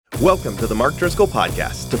Welcome to the Mark Driscoll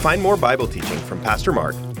Podcast. To find more Bible teaching from Pastor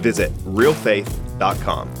Mark, visit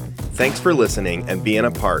realfaith.com. Thanks for listening and being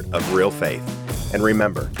a part of Real Faith. And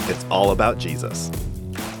remember, it's all about Jesus.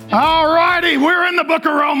 All righty, we're in the book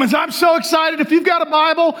of Romans. I'm so excited. If you've got a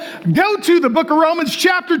Bible, go to the book of Romans,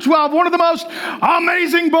 chapter 12, one of the most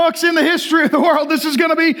amazing books in the history of the world. This is going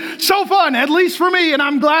to be so fun, at least for me, and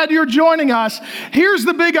I'm glad you're joining us. Here's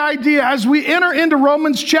the big idea. As we enter into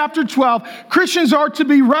Romans chapter 12, Christians are to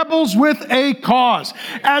be rebels with a cause.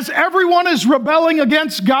 As everyone is rebelling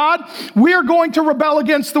against God, we are going to rebel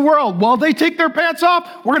against the world. While they take their pants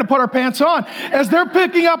off, we're going to put our pants on. As they're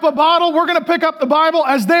picking up a bottle, we're going to pick up the Bible.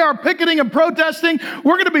 As they are picketing and protesting,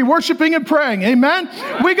 we're going to be worshiping and praying. Amen?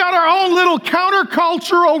 We got our own little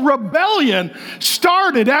countercultural rebellion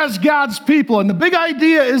started as God's people. And the big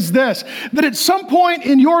idea is this, that at some point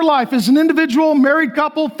in your life as an individual, married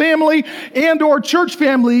couple, family, and or church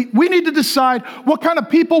family, we need to decide what kind of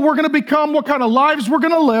people we're going to become, what kind of lives we're going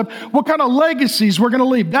to live, what kind of legacies we're going to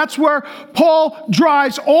leave. That's where Paul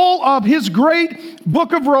drives all of his great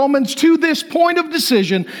book of Romans to this point of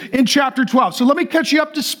decision in chapter 12. So let me catch you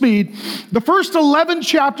up to speed. The first 11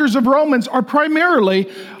 chapters of Romans are primarily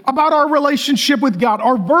about our relationship with God,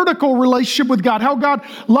 our vertical relationship with God, how God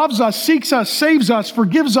loves us, seeks us, saves us,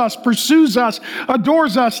 forgives us, pursues us,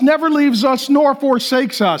 adores us, never leaves us, nor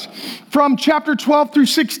forsakes us. From chapter 12 through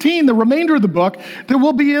 16, the remainder of the book that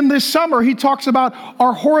we'll be in this summer, he talks about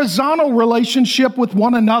our horizontal relationship with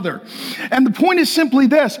one another. And the point is simply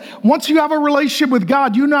this: once you have a relationship with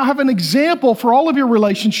God, you now have an example for all of your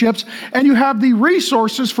relationships, and you have the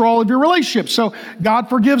resources for all of your relationships. So God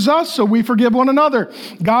forgives us, so we forgive one another.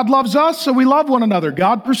 God loves us, so we love one another.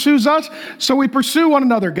 God pursues us, so we pursue one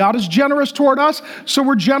another. God is generous toward us, so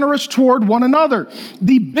we're generous toward one another.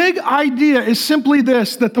 The big idea is simply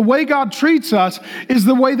this, that the way God treats us is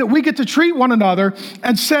the way that we get to treat one another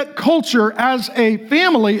and set culture as a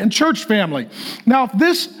family and church family. Now, if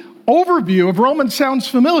this overview of Romans sounds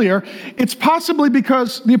familiar, it's possibly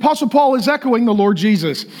because the Apostle Paul is echoing the Lord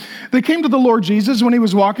Jesus. They came to the Lord Jesus when he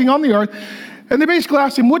was walking on the earth, and they basically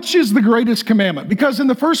asked him, which is the greatest commandment? Because in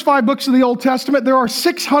the first 5 books of the Old Testament, there are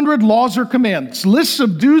 600 laws or commands, lists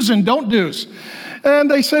of do's and don't do's. And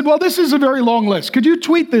they said, well, this is a very long list. Could you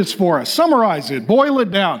tweet this for us? Summarize it, boil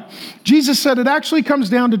it down. Jesus said it actually comes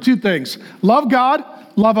down to 2 things. Love God,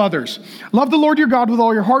 love others. Love the Lord your God with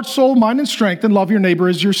all your heart, soul, mind, and strength, and love your neighbor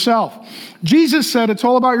as yourself. Jesus said it's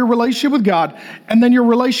all about your relationship with God, and then your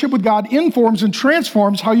relationship with God informs and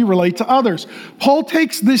transforms how you relate to others. Paul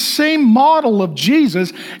takes this same model of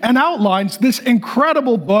Jesus and outlines this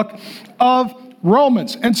incredible book of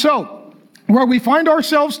Romans. And so, where we find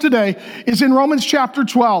ourselves today is in Romans chapter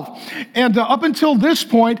 12. And up until this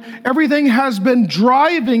point, everything has been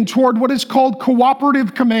driving toward what is called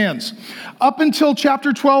cooperative commands. Up until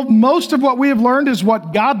chapter 12, most of what we have learned is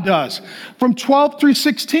what God does. From 12 through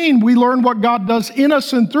 16, we learn what God does in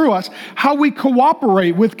us and through us, how we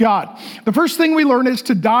cooperate with God. The first thing we learn is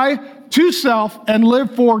to die to self and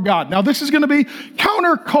live for God. Now, this is going to be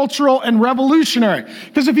countercultural and revolutionary,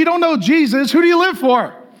 because if you don't know Jesus, who do you live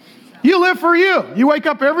for? You live for you. You wake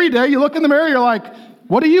up every day, you look in the mirror, you're like,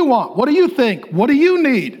 what do you want? What do you think? What do you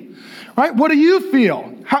need? Right? What do you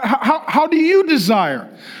feel? How do you desire?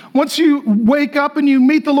 Once you wake up and you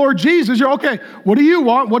meet the Lord Jesus, you're okay, what do you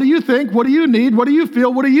want? What do you think? What do you need? What do you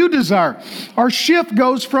feel? What do you desire? Our shift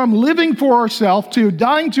goes from living for ourselves to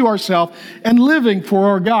dying to ourselves and living for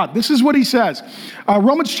our God. This is what he says.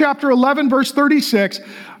 Romans chapter 11, verse 36,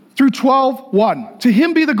 through 12:1. To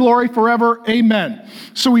him be the glory forever. Amen.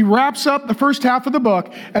 So he wraps up the first half of the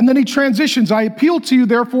book, and then he transitions. I appeal to you,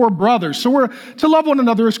 therefore, brothers. So we're to love one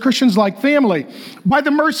another as Christians like family, by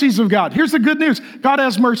the mercies of God. Here's the good news. God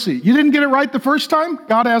has mercy. You didn't get it right the first time?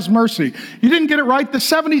 God has mercy. You didn't get it right the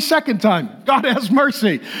 72nd time? God has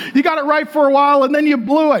mercy. You got it right for a while, and then you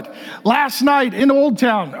blew it. Last night in Old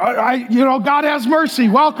Town, God has mercy.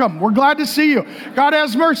 Welcome. We're glad to see you. God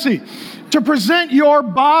has mercy. To present your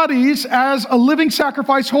bodies as a living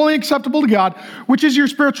sacrifice, holy and acceptable to God, which is your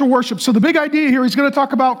spiritual worship. So the big idea here, he's going to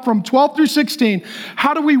talk about from 12 through 16,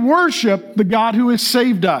 how do we worship the God who has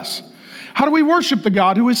saved us? How do we worship the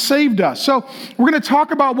God who has saved us? So we're going to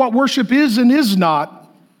talk about what worship is and is not,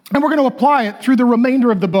 and we're going to apply it through the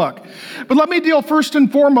remainder of the book. But let me deal first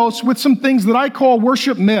and foremost with some things that I call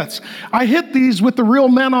worship myths. I hit these with the Real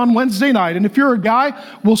Men on Wednesday night. And if you're a guy,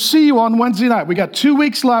 we'll see you on Wednesday night. We got 2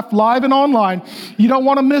 weeks left, live and online. You don't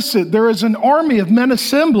want to miss it. There is an army of men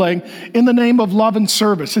assembling in the name of love and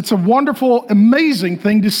service. It's a wonderful, amazing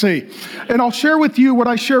thing to see. And I'll share with you what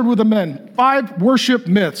I shared with the men. 5 worship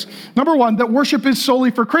myths. Number 1, that worship is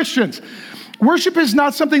solely for Christians. Worship is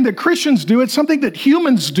not something that Christians do, it's something that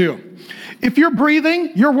humans do. If you're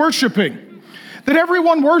breathing, you're worshiping. That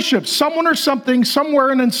everyone worships someone or something, somewhere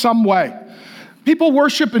and in some way. People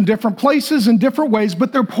worship in different places, in different ways,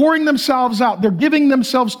 but they're pouring themselves out. They're giving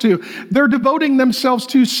themselves to, they're devoting themselves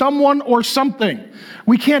to someone or something.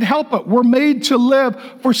 We can't help it. We're made to live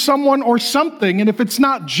for someone or something, and if it's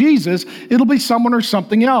not Jesus, it'll be someone or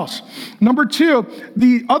something else. Number two,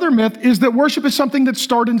 the other myth is that worship is something that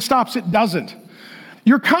starts and stops. It doesn't.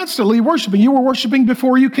 You're constantly worshiping. You were worshiping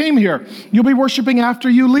before you came here. You'll be worshiping after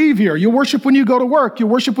you leave here. You'll worship when you go to work. You'll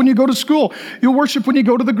worship when you go to school. You'll worship when you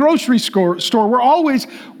go to the grocery store. We're always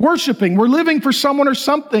worshiping. We're living for someone or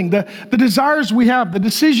something. The desires we have, the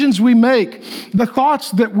decisions we make, the thoughts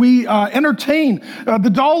that we entertain, the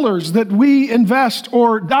dollars that we invest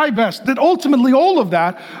or divest, that ultimately all of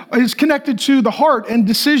that is connected to the heart and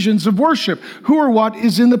decisions of worship. Who or what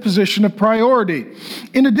is in the position of priority.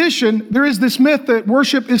 In addition, there is this myth that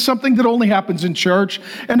worship is something that only happens in church,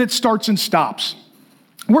 and it starts and stops.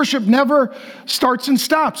 Worship never starts and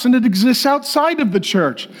stops, and it exists outside of the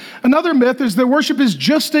church. Another myth is that worship is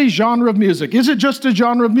just a genre of music. Is it just a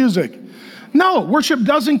genre of music? No, worship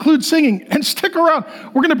does include singing. And stick around.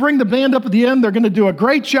 We're going to bring the band up at the end. They're going to do a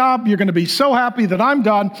great job. You're going to be so happy that I'm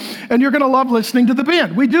done, and you're going to love listening to the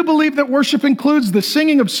band. We do believe that worship includes the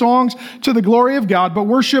singing of songs to the glory of God, but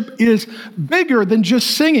worship is bigger than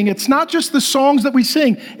just singing. It's not just the songs that we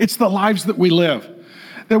sing. It's the lives that we live.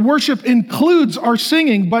 That worship includes our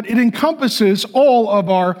singing, but it encompasses all of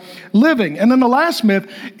our living. And then the last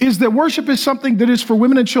myth is that worship is something that is for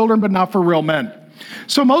women and children, but not for real men.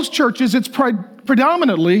 So most churches, it's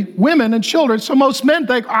predominantly women and children. So most men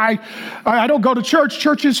think, I don't go to church.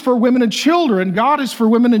 Church is for women and children. God is for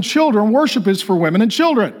women and children. Worship is for women and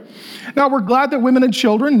children. Now, we're glad that women and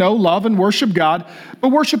children know, love, and worship God, but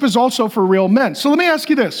worship is also for real men. So let me ask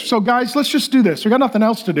you this. So guys, let's just do this. We got nothing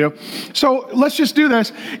else to do. So let's just do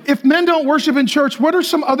this. If men don't worship in church, what are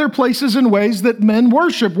some other places and ways that men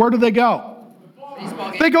worship? Where do they go?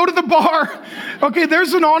 They go to the bar. Okay,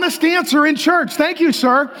 there's an honest answer in church. Thank you,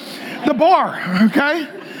 sir. The bar, okay?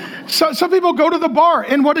 So some people go to the bar,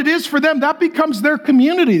 and what it is for them, that becomes their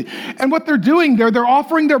community. And what they're doing there, they're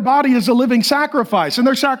offering their body as a living sacrifice, and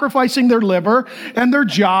they're sacrificing their liver and their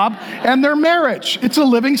job and their marriage. It's a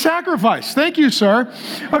living sacrifice. Thank you, sir.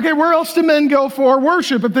 Okay, where else do men go for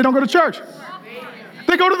worship if they don't go to church?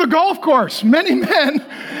 They go to the golf course. Many men,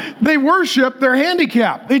 they worship their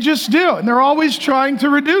handicap. They just do, and they're always trying to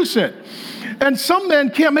reduce it. And some men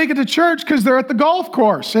can't make it to church because they're at the golf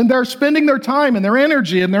course and they're spending their time and their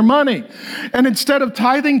energy and their money. And instead of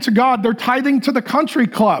tithing to God, they're tithing to the country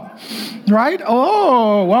club, right?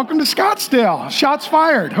 Oh, welcome to Scottsdale. Shots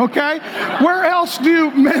fired, okay? Where else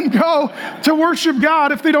do men go to worship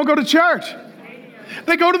God if they don't go to church?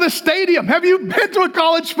 They go to the stadium. Have you been to a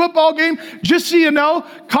college football game? Just so you know,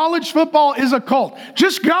 college football is a cult.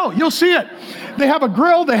 Just go. You'll see it. They have a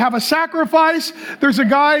grill. They have a sacrifice. There's a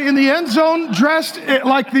guy in the end zone dressed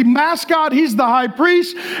like the mascot. He's the high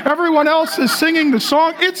priest. Everyone else is singing the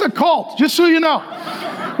song. It's a cult, just so you know.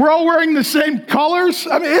 We're all wearing the same colors.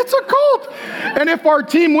 I mean, it's a cult. And if our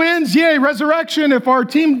team wins, yay, resurrection. If our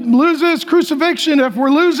team loses, crucifixion. If we're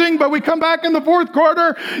losing, but we come back in the fourth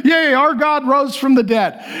quarter, yay, our God rose from the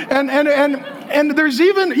dead. And there's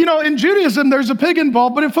even, in Judaism, there's a pig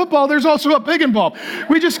involved, but in football, there's also a pig involved.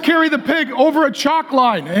 We just carry the pig over a chalk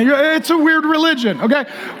line. It's a weird religion, okay?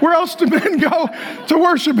 Where else do men go to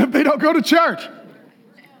worship if they don't go to church?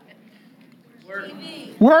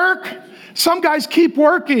 Work. Some guys keep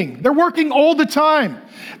working. They're working all the time.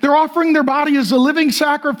 They're offering their body as a living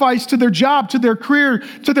sacrifice to their job, to their career,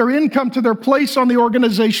 to their income, to their place on the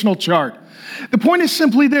organizational chart. The point is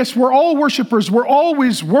simply this: we're all worshipers. We're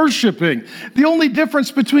always worshiping. The only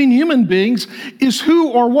difference between human beings is who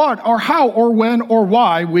or what or how or when or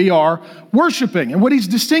why we are worshiping. And what he's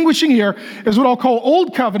distinguishing here is what I'll call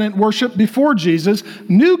Old Covenant worship before Jesus,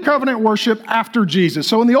 New Covenant worship after Jesus.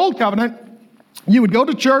 So in the Old Covenant, you would go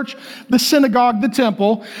to church, the synagogue, the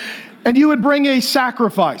temple, and you would bring a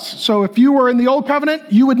sacrifice. So if you were in the Old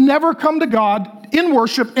Covenant, you would never come to God in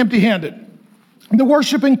worship empty-handed. The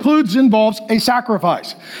worship involves a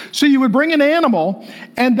sacrifice. So you would bring an animal,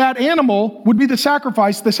 and that animal would be the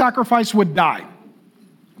sacrifice. The sacrifice would die.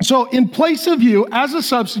 So in place of you, as a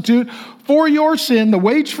substitute for your sin, the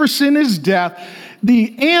wage for sin is death.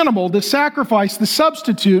 The animal, the sacrifice, the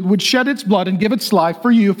substitute would shed its blood and give its life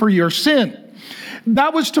for you for your sin.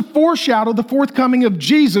 That was to foreshadow the forthcoming of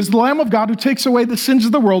Jesus, the Lamb of God who takes away the sins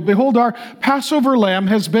of the world. Behold, our Passover lamb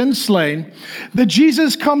has been slain. That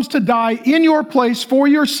Jesus comes to die in your place for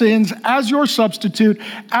your sins as your substitute,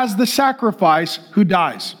 as the sacrifice who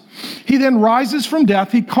dies. He then rises from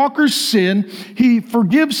death. He conquers sin. He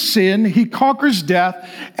forgives sin. He conquers death.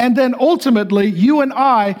 And then ultimately, you and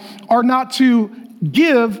I are not to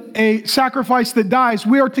give a sacrifice that dies.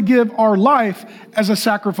 We are to give our life as a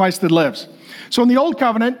sacrifice that lives. So in the old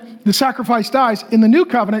covenant, the sacrifice dies. In the new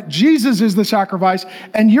covenant, Jesus is the sacrifice,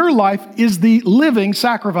 and your life is the living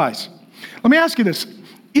sacrifice. Let me ask you this.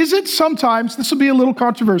 Is it sometimes, this will be a little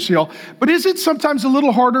controversial, but is it sometimes a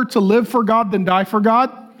little harder to live for God than die for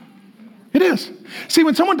God? It is. See,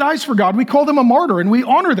 when someone dies for God, we call them a martyr, and we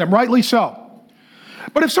honor them, rightly so.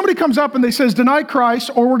 But if somebody comes up and they says, deny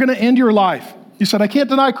Christ, or we're going to end your life. You said, I can't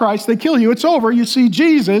deny Christ. They kill you. It's over. You see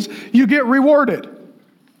Jesus. You get rewarded.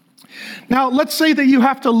 Now, let's say that you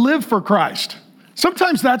have to live for Christ.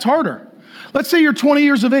 Sometimes that's harder. Let's say you're 20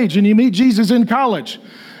 years of age and you meet Jesus in college.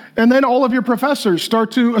 And then all of your professors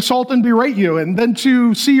start to assault and berate you, and then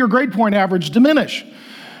to see your grade point average diminish.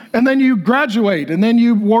 And then you graduate, and then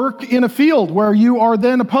you work in a field where you are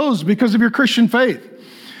then opposed because of your Christian faith.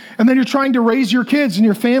 And then you're trying to raise your kids, and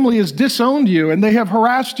your family has disowned you, and they have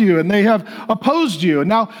harassed you, and they have opposed you. And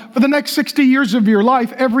now, for the next 60 years of your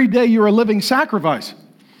life, every day you're a living sacrifice.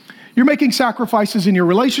 You're making sacrifices in your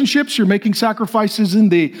relationships. You're making sacrifices in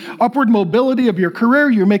the upward mobility of your career.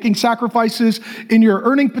 You're making sacrifices in your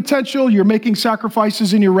earning potential. You're making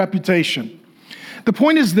sacrifices in your reputation. The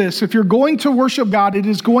point is this: if you're going to worship God, it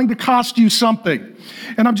is going to cost you something.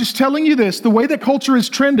 And I'm just telling you this, the way that culture is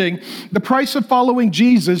trending, the price of following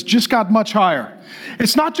Jesus just got much higher.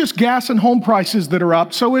 It's not just gas and home prices that are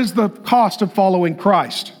up, so is the cost of following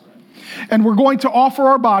Christ. And we're going to offer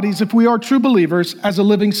our bodies, if we are true believers, as a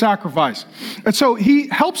living sacrifice. And so he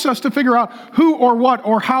helps us to figure out who or what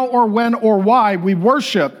or how or when or why we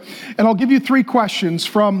worship. And I'll give you 3 questions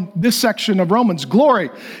from this section of Romans. Glory.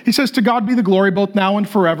 He says, to God be the glory both now and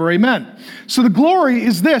forever. Amen. So the glory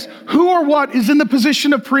is this: who or what is in the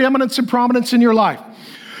position of preeminence and prominence in your life?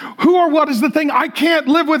 Who or what is the thing I can't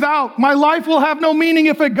live without? My life will have no meaning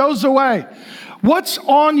if it goes away. What's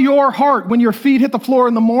on your heart when your feet hit the floor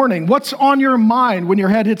in the morning? What's on your mind when your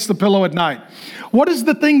head hits the pillow at night? What is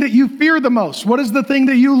the thing that you fear the most? What is the thing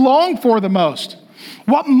that you long for the most?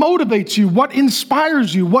 What motivates you? What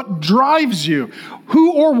inspires you? What drives you?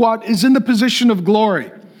 Who or what is in the position of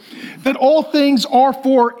glory? That all things are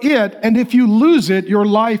for it, and if you lose it, your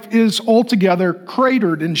life is altogether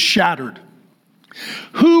cratered and shattered.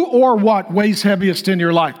 Who or what weighs heaviest in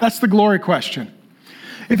your life? That's the glory question.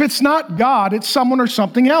 If it's not God, it's someone or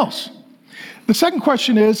something else. The second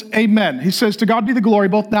question is, amen. He says, to God be the glory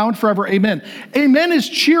both now and forever. Amen. Amen is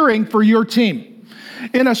cheering for your team.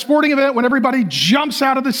 In a sporting event, when everybody jumps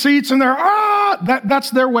out of the seats and they're,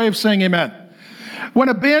 that's their way of saying amen. When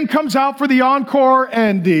a band comes out for the encore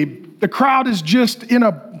and the crowd is just in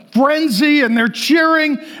a frenzy and they're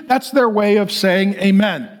cheering, that's their way of saying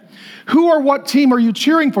amen. Who or what team are you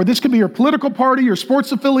cheering for? This can be your political party, your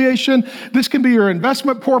sports affiliation. This can be your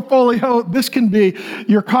investment portfolio. This can be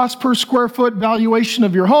your cost per square foot valuation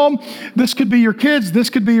of your home. This could be your kids. This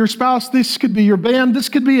could be your spouse. This could be your band. This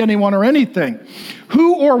could be anyone or anything.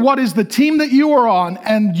 Who or what is the team that you are on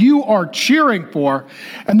and you are cheering for?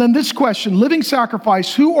 And then this question, living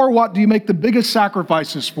sacrifice, who or what do you make the biggest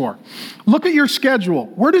sacrifices for? Look at your schedule.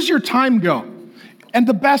 Where does your time go? And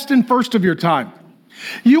the best and first of your time.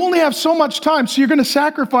 You only have so much time, so you're going to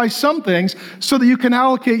sacrifice some things so that you can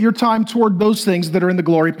allocate your time toward those things that are in the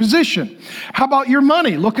glory position. How about your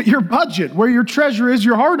money? Look at your budget. Where your treasure is,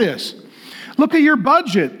 your heart is. Look at your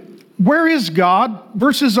budget. Where is God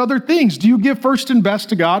versus other things? Do you give first and best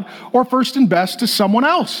to God or first and best to someone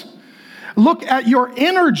else? Look at your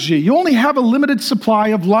energy. You only have a limited supply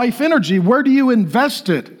of life energy. Where do you invest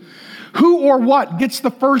it? Who or what gets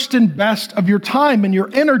the first and best of your time and your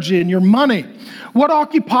energy and your money? What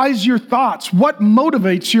occupies your thoughts? What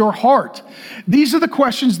motivates your heart? These are the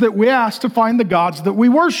questions that we ask to find the gods that we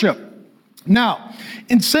worship. Now,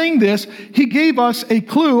 in saying this, he gave us a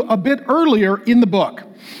clue a bit earlier in the book.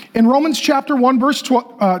 In Romans chapter 1, verse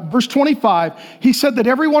 25, he said that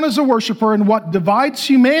everyone is a worshiper, and what divides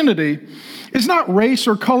humanity is not race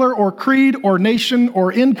or color or creed or nation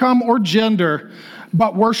or income or gender,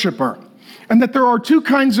 but worshiper. And that there are 2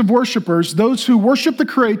 kinds of worshipers: those who worship the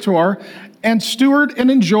Creator and steward and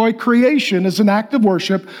enjoy creation as an act of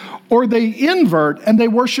worship, or they invert and they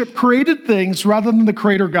worship created things rather than the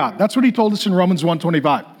Creator God. That's what he told us in Romans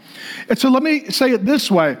 1:25. And so let me say it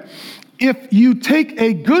this way. If you take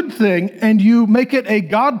a good thing and you make it a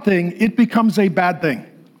God thing, it becomes a bad thing.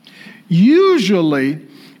 Usually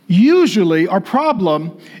our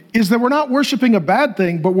problem is that we're not worshiping a bad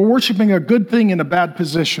thing, but we're worshiping a good thing in a bad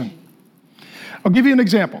position. I'll give you an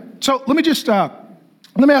example. So let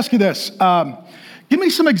me ask you this. Give me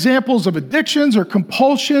some examples of addictions or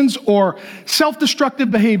compulsions or self-destructive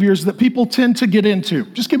behaviors that people tend to get into.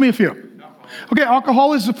 Just give me a few. Okay,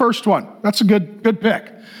 alcohol is the first one. That's a good pick.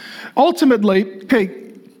 Ultimately,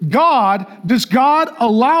 okay, does God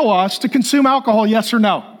allow us to consume alcohol, yes or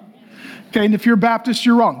no? Okay, and if you're Baptist,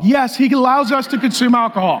 you're wrong. Yes, he allows us to consume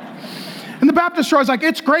alcohol. And the Baptists are always like,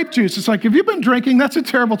 it's grape juice. It's like, if you've been drinking, that's a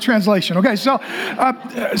terrible translation. Okay, so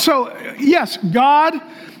yes,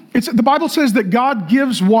 the Bible says that God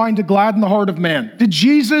gives wine to gladden the heart of man. Did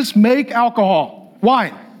Jesus make alcohol?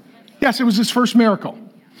 Wine. Yes, it was his first miracle.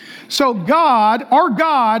 So our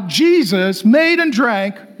God, Jesus, made and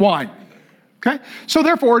drank wine. Okay? So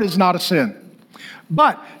therefore, it is not a sin.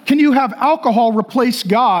 But can you have alcohol replace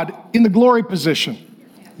God in the glory position?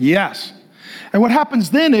 Yes. And what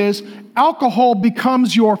happens then is alcohol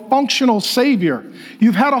becomes your functional savior.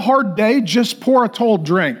 You've had a hard day, just pour a cold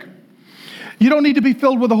drink. You don't need to be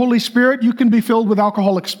filled with the Holy Spirit. You can be filled with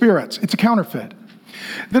alcoholic spirits. It's a counterfeit.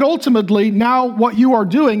 That ultimately, now what you are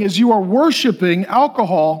doing is you are worshiping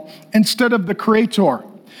alcohol instead of the Creator.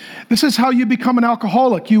 This is how you become an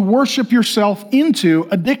alcoholic. You worship yourself into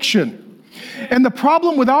addiction. And the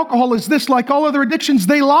problem with alcohol is this, like all other addictions,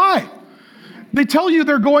 they lie. They tell you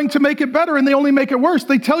they're going to make it better and they only make it worse.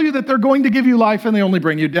 They tell you that they're going to give you life and they only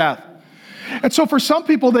bring you death. And so for some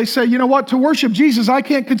people, they say, you know what, to worship Jesus, I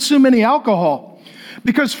can't consume any alcohol.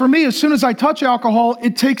 Because for me, as soon as I touch alcohol,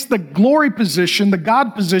 it takes the glory position, the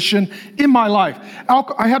God position in my life.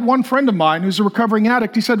 I had one friend of mine who's a recovering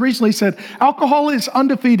addict. He said recently, alcohol is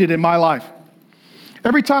undefeated in my life.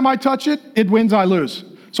 Every time I touch it, it wins, I lose.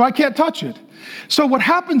 So I can't touch it. So what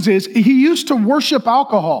happens is he used to worship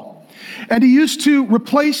alcohol. And he used to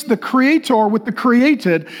replace the Creator with the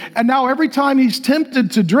created. And now every time he's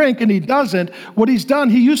tempted to drink and he doesn't, what he's done,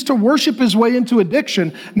 he used to worship his way into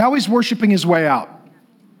addiction. Now he's worshiping his way out.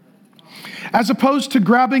 As opposed to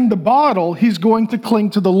grabbing the bottle, he's going to cling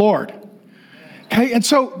to the Lord. Okay, and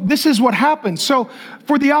so this is what happens. So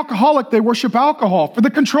for the alcoholic, they worship alcohol. For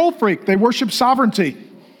the control freak, they worship sovereignty.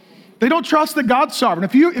 They don't trust that God's sovereign.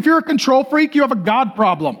 If you're a control freak, you have a God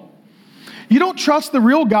problem. You don't trust the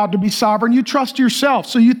real God to be sovereign. You trust yourself.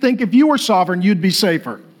 So you think if you were sovereign, you'd be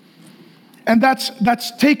safer. And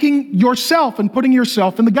that's taking yourself and putting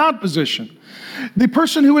yourself in the God position. The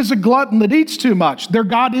person who is a glutton that eats too much, their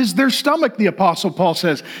God is their stomach, the Apostle Paul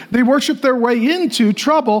says. They worship their way into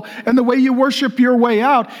trouble, and the way you worship your way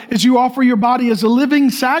out is you offer your body as a living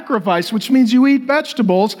sacrifice, which means you eat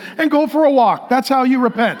vegetables and go for a walk. That's how you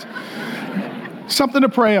repent. Something to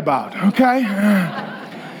pray about, okay?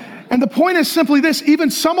 And the point is simply this, even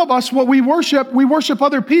some of us, what we worship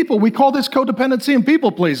other people. We call this codependency and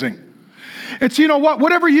people-pleasing. It's, you know what,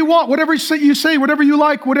 whatever you want, whatever you say, whatever you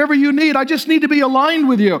like, whatever you need, I just need to be aligned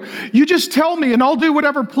with you. You just tell me and I'll do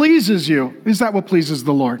whatever pleases you. Is that what pleases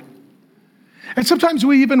the Lord? And sometimes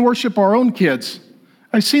we even worship our own kids.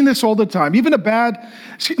 I've seen this all the time. Even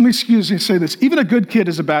even a good kid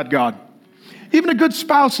is a bad God. Even a good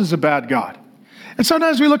spouse is a bad God. And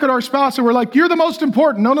sometimes we look at our spouse and we're like, you're the most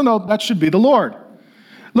important. No, that should be the Lord.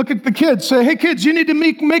 Look at the kids. Say, hey, kids, you need to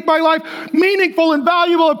make my life meaningful and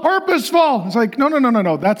valuable and purposeful. It's like,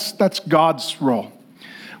 no. That's God's role.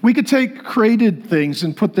 We could take created things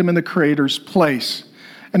and put them in the Creator's place.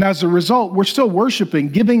 And as a result, we're still worshiping,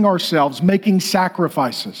 giving ourselves, making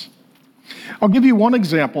sacrifices. I'll give you one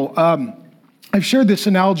example. I've shared this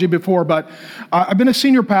analogy before, but I've been a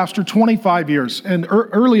senior pastor 25 years. And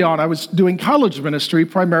early on, I was doing college ministry,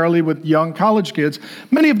 primarily with young college kids.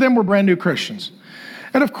 Many of them were brand new Christians.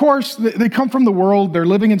 And of course, they come from the world. They're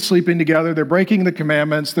living and sleeping together. They're breaking the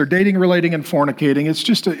commandments. They're dating, relating, and fornicating. It's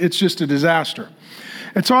just a disaster.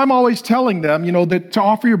 And so I'm always telling them, that to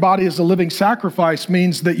offer your body as a living sacrifice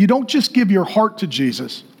means that you don't just give your heart to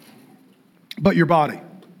Jesus, but your body.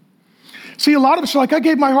 See, a lot of us are like, I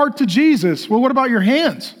gave my heart to Jesus. Well, what about your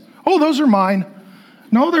hands? Oh, those are mine.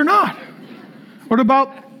 No, they're not. What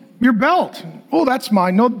about your belt? Oh, that's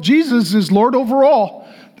mine. No, Jesus is Lord over all.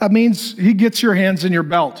 That means he gets your hands in your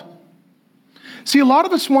belt. See, a lot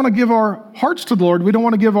of us want to give our hearts to the Lord. We don't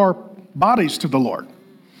want to give our bodies to the Lord.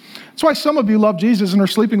 That's why some of you love Jesus and are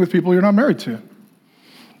sleeping with people you're not married to.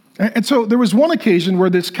 And so there was one occasion where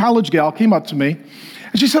this college gal came up to me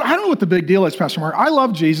and she said, I don't know what the big deal is, Pastor Mark. I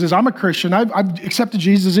love Jesus. I'm a Christian. I've accepted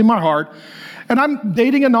Jesus in my heart. And I'm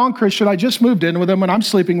dating a non-Christian. I just moved in with him and I'm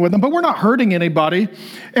sleeping with him, but we're not hurting anybody.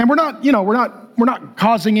 And we're not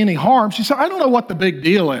causing any harm. She said, I don't know what the big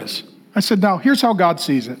deal is. I said, now, here's how God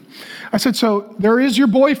sees it. I said, so there is your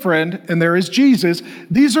boyfriend and there is Jesus.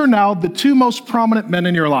 These are now the two most prominent men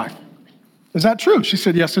in your life. Is that true? She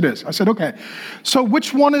said, yes, it is. I said, okay. So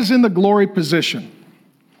which one is in the glory position?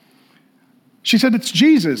 She said, it's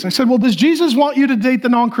Jesus. I said, well, does Jesus want you to date the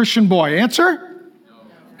non-Christian boy? Answer?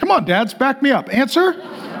 Come on, dads, back me up. Answer?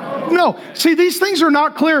 No. See, these things are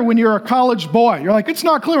not clear when you're a college boy. You're like, it's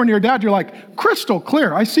not clear when you're a dad. You're like, crystal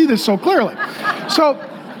clear. I see this so clearly. So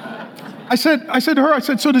I said to her,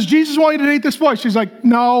 so does Jesus want you to date this boy? She's like,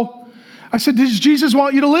 no. I said, does Jesus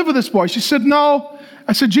want you to live with this boy? She said, no.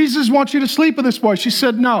 I said, Jesus wants you to sleep with this boy. She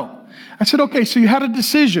said, no. I said, okay, so you had a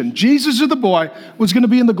decision. Jesus or the boy was going to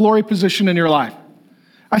be in the glory position in your life.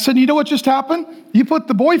 I said, you know what just happened? You put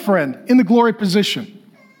the boyfriend in the glory position.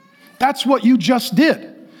 That's what you just did.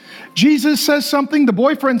 Jesus says something, the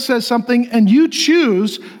boyfriend says something, and you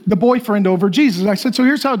choose the boyfriend over Jesus. I said, so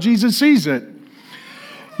here's how Jesus sees it.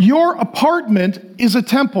 Your apartment is a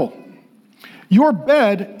temple. Your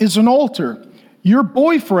bed is an altar. Your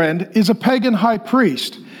boyfriend is a pagan high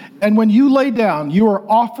priest. And when you lay down, you are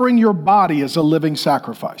offering your body as a living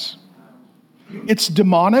sacrifice. It's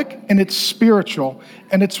demonic and it's spiritual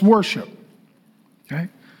and it's worship. Okay?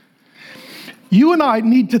 You and I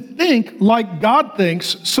need to think like God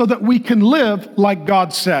thinks so that we can live like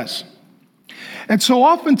God says. And so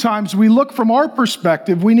oftentimes we look from our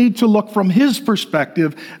perspective, we need to look from his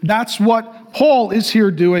perspective. That's what Paul is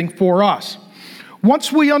here doing for us.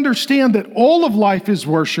 Once we understand that all of life is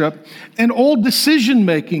worship and all decision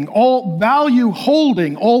making, all value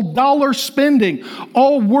holding, all dollar spending,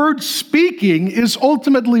 all word speaking is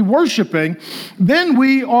ultimately worshiping, then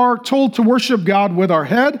we are told to worship God with our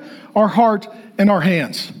head, our heart, and our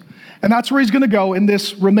hands. And that's where he's going to go in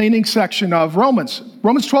this remaining section of Romans.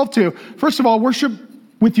 Romans 12:2. First of all, worship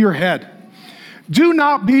with your head. Do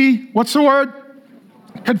not be, what's the word?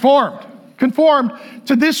 Conformed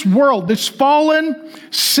to this world, this fallen,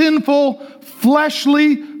 sinful,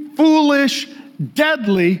 fleshly, foolish,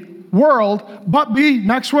 deadly world, but be,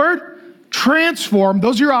 next word, transformed.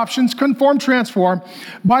 Those are your options, conform, transform,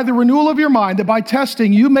 by the renewal of your mind, that by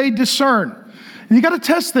testing you may discern. And you got to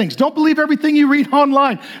test things. Don't believe everything you read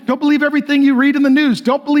online. Don't believe everything you read in the news.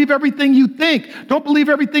 Don't believe everything you think. Don't believe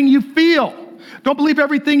everything you feel. Don't believe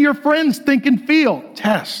everything your friends think and feel.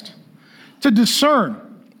 Test. To discern.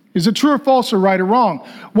 Is it true or false or right or wrong?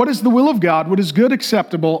 What is the will of God? What is good,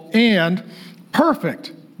 acceptable, and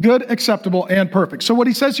perfect? Good, acceptable, and perfect. So what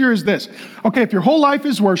he says here is this. Okay, if your whole life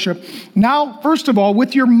is worship, now, first of all,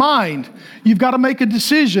 with your mind, you've got to make a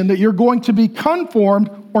decision that you're going to be conformed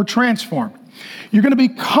or transformed. You're going to be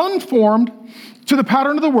conformed to the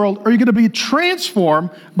pattern of the world, or you're going to be transformed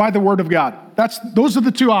by the word of God. Those are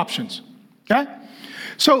the two options, okay?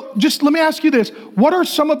 So just let me ask you this. What are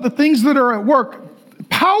some of the things that are at work?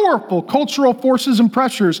 Powerful cultural forces and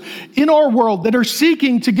pressures in our world that are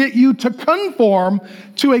seeking to get you to conform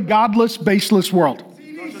to a godless, baseless world.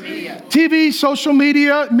 TV, social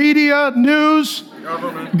media, news,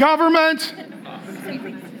 government,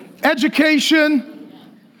 education.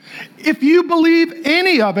 If you believe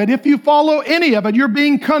any of it, if you follow any of it, you're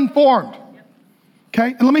being conformed.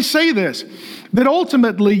 Okay? And let me say this, that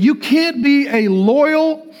ultimately you can't be a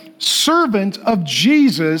loyal servant of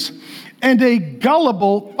Jesus and a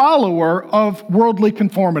gullible follower of worldly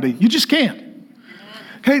conformity. You just can't.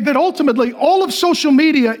 Okay, that ultimately all of social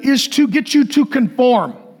media is to get you to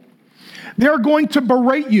conform. They're going to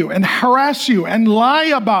berate you and harass you and lie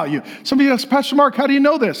about you. Somebody asks, Pastor Mark, how do you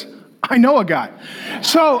know this? I know a guy.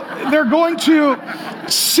 So they're going to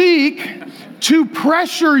seek to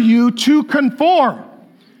pressure you to conform.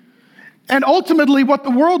 And ultimately what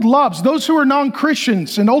the world loves, those who are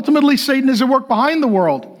non-Christians, and ultimately Satan is at work behind the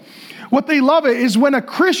world, what they love is when a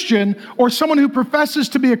Christian or someone who professes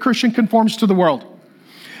to be a Christian conforms to the world.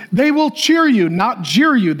 They will cheer you, not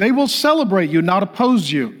jeer you. They will celebrate you, not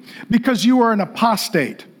oppose you, because you are an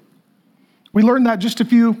apostate. We learned that just a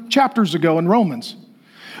few chapters ago in Romans.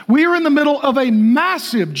 We are in the middle of a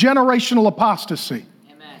massive generational apostasy.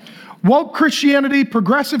 Woke Christianity,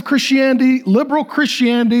 progressive Christianity, liberal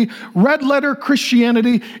Christianity, red letter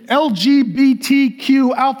Christianity,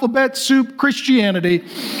 LGBTQ alphabet soup Christianity,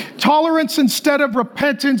 tolerance instead of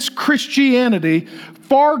repentance Christianity,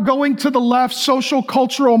 far going to the left, social,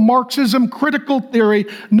 cultural, Marxism, critical theory,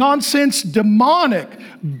 nonsense, demonic,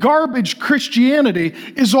 garbage Christianity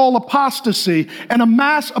is all apostasy, and a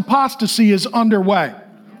mass apostasy is underway.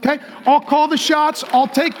 Okay? I'll call the shots, I'll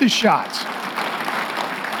take the shots.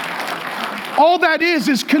 All that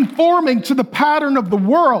is conforming to the pattern of the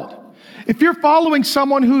world. If you're following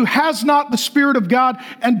someone who has not the Spirit of God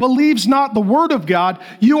and believes not the Word of God,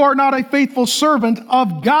 you are not a faithful servant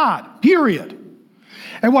of God, period.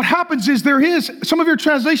 And what happens is some of your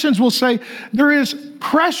translations will say, there is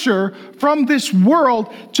pressure from this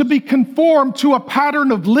world to be conformed to a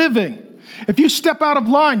pattern of living. If you step out of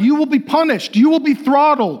line, you will be punished. You will be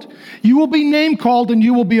throttled. You will be name called and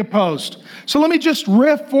you will be opposed. So let me just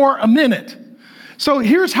riff for a minute. So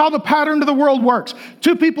here's how the pattern of the world works.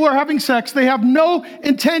 Two people are having sex. They have no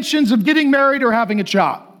intentions of getting married or having a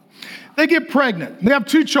child. They get pregnant. They have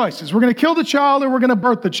two choices. We're going to kill the child or we're going to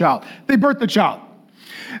birth the child. They birth the child.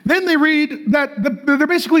 Then they read that they're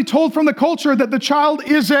basically told from the culture that the child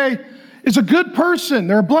is a good person.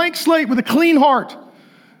 They're a blank slate with a clean heart,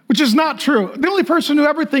 which is not true. The only person who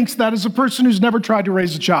ever thinks that is a person who's never tried to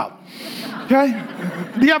raise a child. Okay?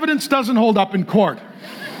 The evidence doesn't hold up in court.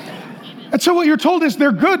 And so what you're told is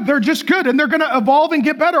they're good. They're just good. And they're going to evolve and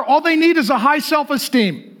get better. All they need is a high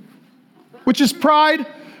self-esteem, which is pride,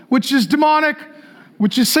 which is demonic,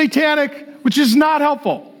 which is satanic, which is not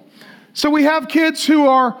helpful. So we have kids who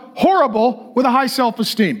are horrible with a high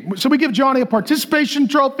self-esteem. So we give Johnny a participation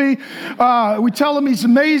trophy. We tell him he's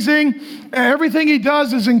amazing. Everything he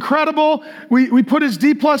does is incredible. We put his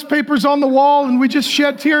D+ papers on the wall and we just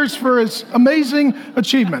shed tears for his amazing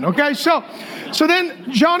achievement. Okay, so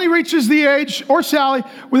then Johnny reaches the age, or Sally,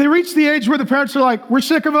 where they reach the age where the parents are like, we're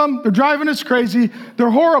sick of them. They're driving us crazy.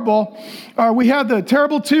 They're horrible. We had the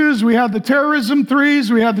terrible 2s. We had the terrorism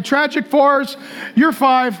 3s. We had the tragic 4s. You're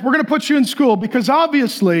 5. We're going to put you in school because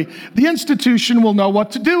obviously the institution will know what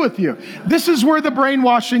to do with you. This is where the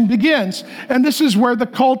brainwashing begins. And this is where the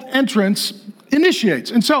cult entrance initiates.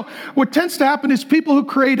 And so what tends to happen is people who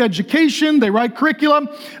create education, they write curriculum,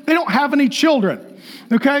 they don't have any children.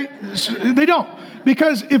 Okay? They don't.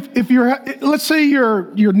 Because if you're, let's say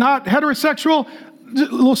you're not heterosexual,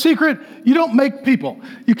 little secret, you don't make people.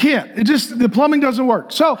 You can't. The plumbing doesn't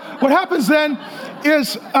work. So what happens then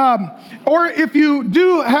is, or if you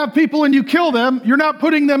do have people and you kill them, you're not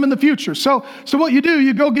putting them in the future. So what you do,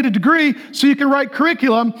 you go get a degree so you can write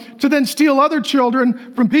curriculum to then steal other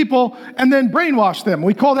children from people and then brainwash them.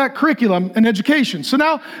 We call that curriculum and education. So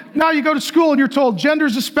now you go to school and you're told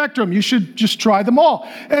gender's a spectrum. You should just try them all.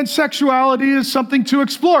 And sexuality is something to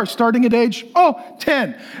explore starting at age,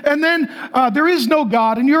 10. And then there is no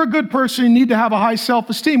God and you're a good person. You need to have a high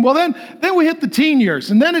self-esteem. Well, then we hit the teen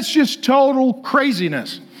years and then it's just total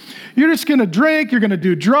craziness. You're just going to drink, you're going to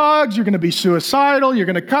do drugs, you're going to be suicidal, you're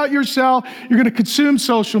going to cut yourself, you're going to consume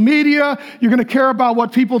social media, you're going to care about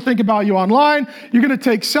what people think about you online, you're going to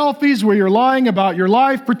take selfies where you're lying about your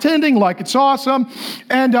life, pretending like it's awesome,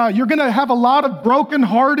 and you're going to have a lot of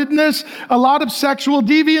brokenheartedness, a lot of sexual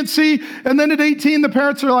deviancy, and then at 18, the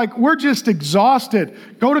parents are like, we're just exhausted.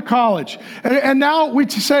 Go to college. And now we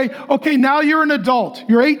say, okay, now you're an adult.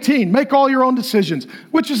 You're 18. Make all your own decisions,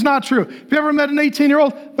 which is not true. If you ever met an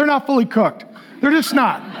 18-year-old, they're not fully cooked. They're just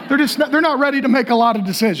not. They're not ready to make a lot of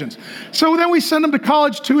decisions. So then we send them to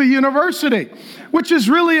college, to a university, which is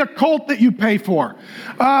really a cult that you pay for.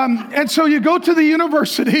 And so you go to the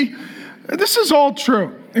university. This is all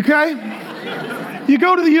true, okay? You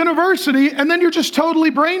go to the university and then you're just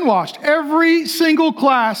totally brainwashed. Every single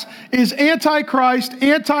class is anti-Christ,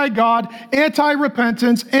 anti-God,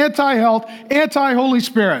 anti-repentance, anti-health, anti-Holy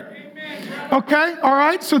Spirit. Okay? All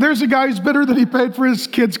right? So there's a guy who's bitter that he paid for his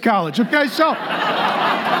kid's college. Okay? So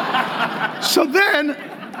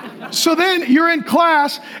then you're in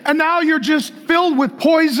class and now you're just filled with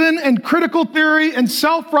poison and critical theory and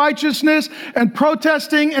self-righteousness and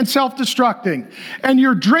protesting and self-destructing. And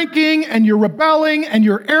you're drinking and you're rebelling and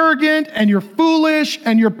you're arrogant and you're foolish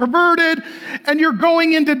and you're perverted and you're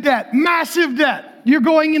going into debt, massive debt. You're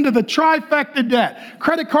going into the trifecta debt,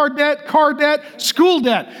 credit card debt, car debt, school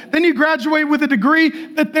debt. Then you graduate with a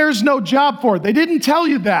degree that there's no job for. They didn't tell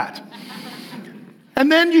you that.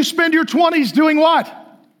 And then you spend your 20s doing what?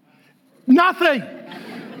 Nothing.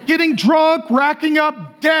 Getting drunk, racking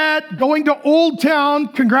up debt, going to Old Town.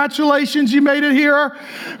 Congratulations, you made it here,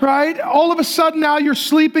 right? All of a sudden now you're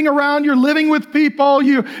sleeping around, you're living with people,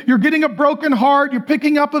 you're getting a broken heart, you're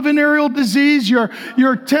picking up a venereal disease, you're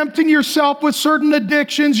tempting yourself with certain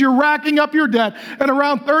addictions, you're racking up your debt. And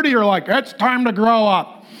around 30, you're like, it's time to grow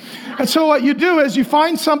up. And so what you do is you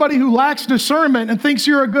find somebody who lacks discernment and thinks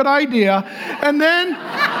you're a good idea, and then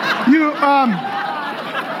you...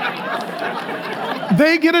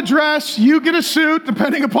 They get a dress, you get a suit,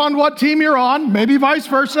 depending upon what team you're on, maybe vice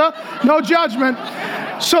versa, no judgment.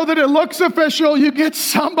 So that it looks official, you get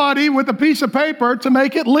somebody with a piece of paper to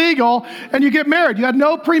make it legal, and you get married. You had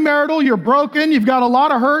no premarital, you're broken, you've got a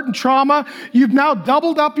lot of hurt and trauma, you've now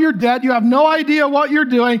doubled up your debt, you have no idea what you're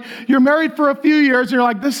doing, you're married for a few years, and you're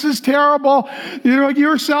like, this is terrible,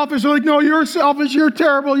 you're selfish. They're like, no, you're selfish, you're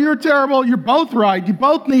terrible, you're both right, you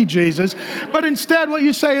both need Jesus. But instead what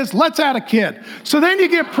you say is, let's add a kid. So then you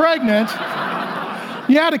get pregnant,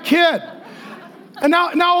 you had a kid. And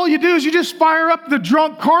now all you do is you just fire up the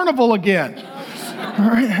drunk carnival again. All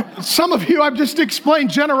right? Some of you, I've just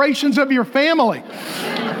explained generations of your family.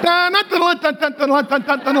 Hey,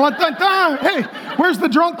 where's the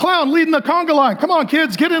drunk clown leading the conga line? Come on,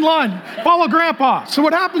 kids, get in line. Follow grandpa. So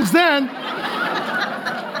what happens then,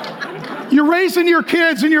 you're raising your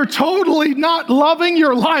kids and you're totally not loving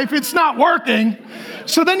your life. It's not working.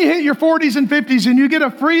 So then you hit your 40s and 50s and you get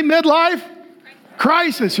a free midlife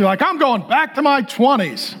crisis. You're like, I'm going back to my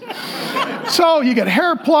 20s. So you get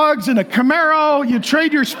hair plugs and a Camaro. You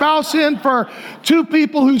trade your spouse in for two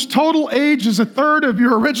people whose total age is a third of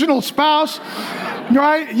your original spouse,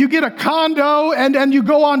 right? You get a condo and you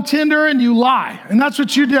go on Tinder and you lie. And that's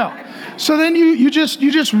what you do. So then you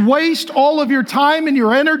just waste all of your time and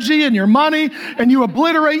your energy and your money and you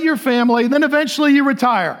obliterate your family. And then eventually you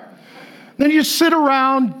retire. Then you sit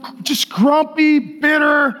around just grumpy,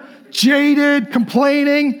 bitter, jaded,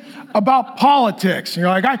 complaining about politics. And you're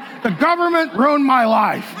like, the government ruined my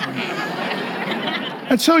life.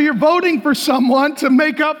 And so you're voting for someone to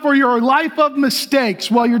make up for your life of mistakes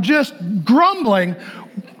while you're just grumbling,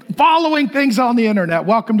 following things on the internet.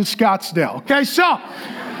 Welcome to Scottsdale. Okay, so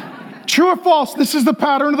true or false, this is the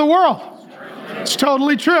pattern of the world. It's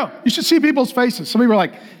totally true. You should see people's faces. Some people are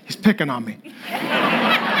like, he's picking on me.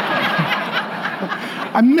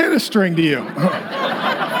 I'm ministering to you.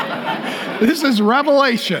 This is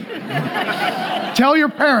revelation. Tell your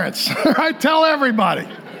parents, right? Tell everybody.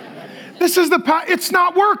 It's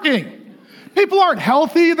not working. People aren't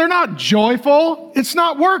healthy. They're not joyful. It's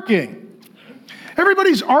not working.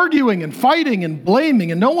 Everybody's arguing and fighting and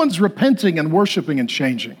blaming, and no one's repenting and worshiping and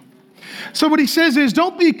changing. So what he says is,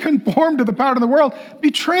 don't be conformed to the pattern of the world.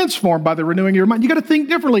 Be transformed by the renewing of your mind. You got to think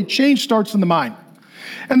differently. Change starts in the mind.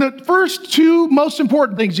 And the first two most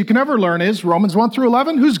important things you can ever learn is Romans 1 through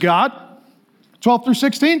 11, who's God? 12 through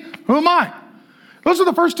 16, who am I? Those are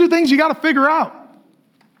the first two things you got to figure out.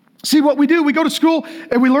 See what we do, we go to school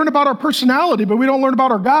and we learn about our personality, but we don't learn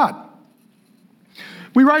about our God.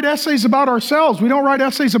 We write essays about ourselves. We don't write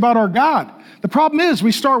essays about our God. The problem is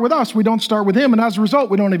we start with us. We don't start with him. And as a result,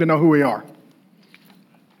 we don't even know who we are.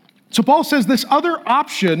 So Paul says this other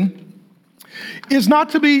option is not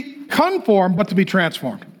to be conformed, but to be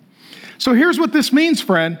transformed. So here's what this means,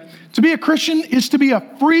 friend. To be a Christian is to be a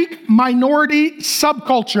freak minority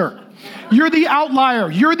subculture. You're the outlier.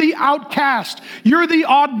 You're the outcast. You're the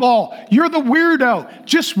oddball. You're the weirdo.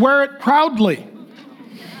 Just wear it proudly.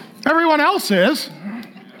 Everyone else is,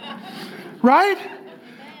 right?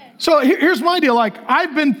 So here's my deal. Like,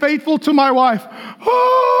 I've been faithful to my wife.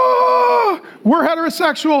 Oh, we're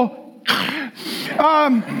heterosexual.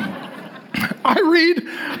 I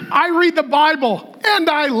read the Bible and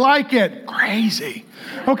I like it. Crazy.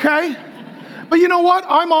 Okay? But you know what?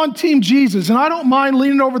 I'm on Team Jesus and I don't mind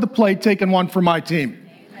leaning over the plate taking one for my team.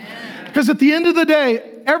 Because at the end of the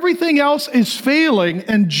day, everything else is failing,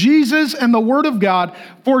 and Jesus and the Word of God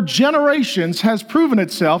for generations has proven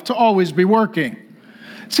itself to always be working.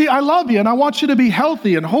 See, I love you and I want you to be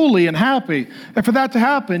healthy and holy and happy. And for that to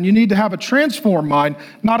happen, you need to have a transformed mind,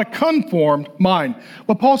 not a conformed mind.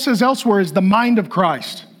 What Paul says elsewhere is the mind of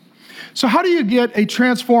Christ. So how do you get a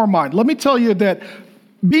transformed mind? Let me tell you that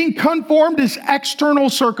being conformed is external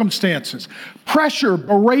circumstances, pressure,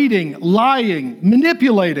 berating, lying,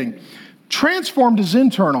 manipulating. Transformed is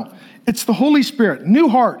internal. It's the Holy Spirit, new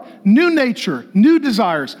heart, new nature, new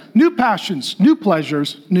desires, new passions, new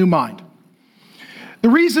pleasures, new mind. The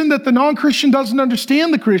reason that the non-Christian doesn't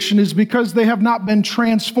understand the Christian is because they have not been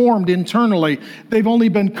transformed internally. They've only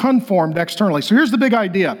been conformed externally. So here's the big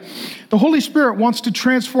idea. The Holy Spirit wants to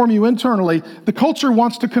transform you internally. The culture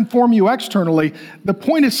wants to conform you externally. The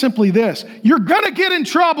point is simply this. You're going to get in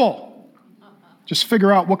trouble. Just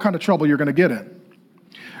figure out what kind of trouble you're going to get in.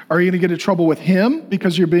 Are you going to get in trouble with him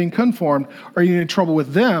because you're being conformed? Or are you going to get in trouble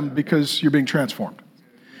with them because you're being transformed?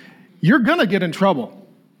 You're going to get in trouble.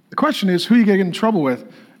 The question is, who are you going to get in trouble with,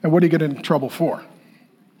 and what are you getting in trouble for?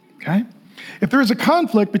 Okay? If there is a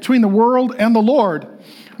conflict between the world and the Lord,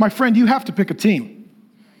 my friend, you have to pick a team.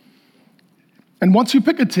 And once you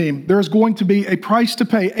pick a team, there is going to be a price to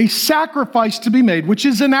pay, a sacrifice to be made, which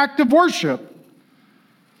is an act of worship.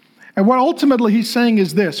 And what ultimately he's saying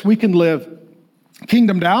is this: we can live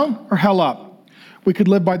kingdom down or hell up. We could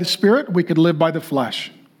live by the Spirit, we could live by the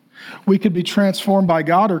flesh. We could be transformed by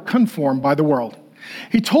God or conformed by the world.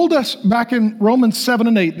 He told us back in Romans 7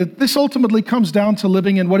 and 8 that this ultimately comes down to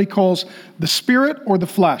living in what he calls the spirit or the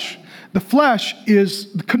flesh. The flesh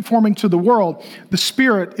is conforming to the world. The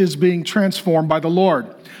spirit is being transformed by the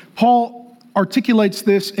Lord. Paul articulates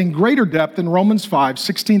this in greater depth in Romans 5,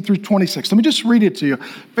 16 through 26. Let me just read it to you.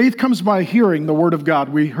 Faith comes by hearing the word of God,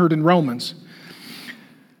 we heard in Romans.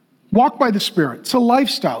 Walk by the Spirit. It's a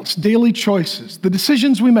lifestyle. It's daily choices. The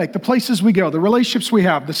decisions we make, the places we go, the relationships we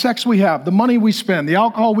have, the sex we have, the money we spend, the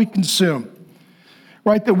alcohol we consume.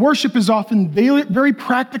 Right? That worship is often very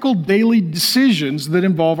practical daily decisions that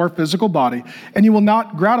involve our physical body, and you will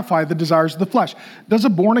not gratify the desires of the flesh. Does a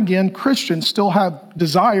born-again Christian still have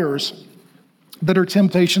desires that are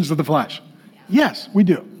temptations of the flesh? Yes, we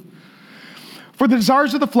do. For the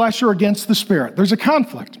desires of the flesh are against the Spirit. There's a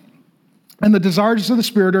conflict. And the desires of the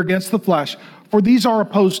Spirit are against the flesh, for these are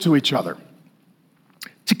opposed to each other,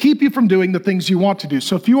 to keep you from doing the things you want to do.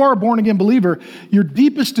 So if you are a born-again believer, your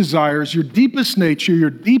deepest desires, your deepest nature, your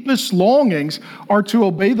deepest longings are to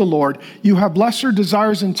obey the Lord. You have lesser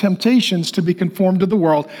desires and temptations to be conformed to the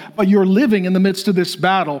world, but you're living in the midst of this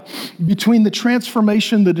battle between the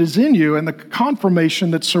transformation that is in you and the confirmation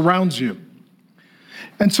that surrounds you.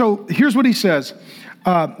 And so here's what he says.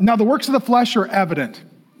 Now the works of the flesh are evident,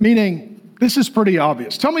 meaning this is pretty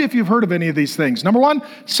obvious. Tell me if you've heard of any of these things. Number one,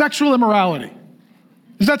 sexual immorality.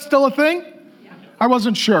 Is that still a thing? Yeah. I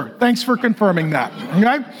wasn't sure. Thanks for confirming that.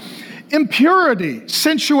 Okay? Impurity,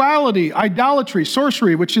 sensuality, idolatry,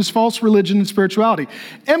 sorcery, which is false religion and spirituality.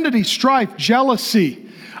 Enmity, strife, jealousy,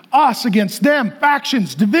 us against them,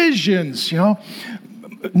 factions, divisions,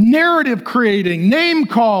 narrative creating, name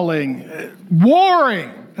calling,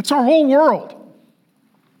 warring. That's our whole world.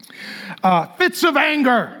 Fits of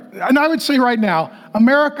anger. And I would say right now,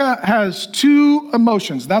 America has two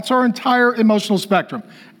emotions. That's our entire emotional spectrum.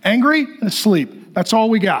 Angry and asleep. That's all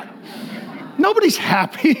we got. Nobody's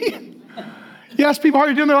happy. You ask people, how are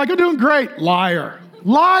you doing? They're like, I'm doing great. Liar.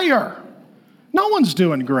 Liar. No one's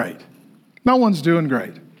doing great. No one's doing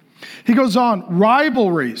great. He goes on,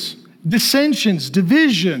 rivalries, dissensions,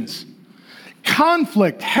 divisions,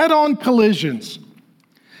 conflict, head-on collisions,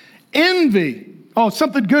 envy. Oh,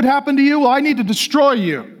 something good happened to you? Well, I need to destroy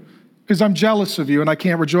you because I'm jealous of you and I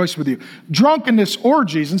can't rejoice with you. Drunkenness,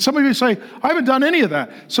 orgies. And some of you say, I haven't done any of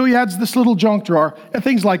that. So he adds this little junk drawer and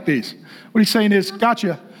things like these. What he's saying is,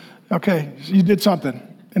 gotcha. Okay, so you did something.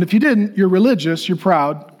 And if you didn't, you're religious, you're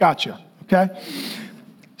proud, gotcha. Okay?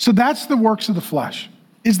 So that's the works of the flesh.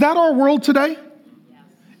 Is that our world today? Yes.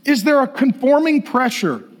 Is there a conforming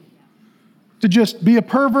pressure to just be a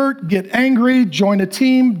pervert, get angry, join a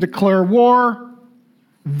team, declare war,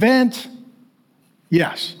 vent?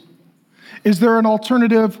 Yes. Is there an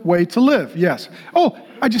alternative way to live? Yes. Oh,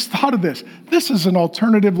 I just thought of this. This is an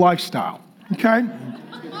alternative lifestyle, okay?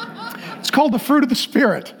 It's called the fruit of the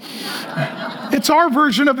Spirit. It's our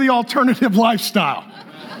version of the alternative lifestyle.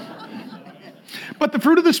 But the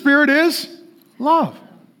fruit of the Spirit is love.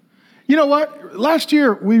 You know what? Last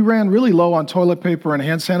year, we ran really low on toilet paper and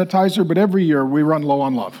hand sanitizer, but every year we run low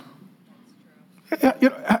on love.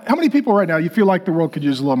 How many people right now, you feel like the world could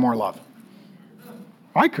use a little more love?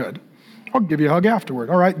 I could. I'll give you a hug afterward.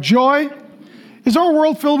 All right. Joy. Is our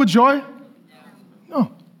world filled with joy? No.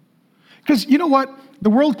 Because you know what? The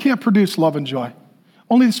world can't produce love and joy.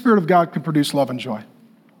 Only the Spirit of God can produce love and joy.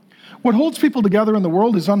 What holds people together in the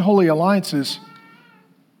world is unholy alliances,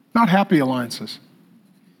 not happy alliances.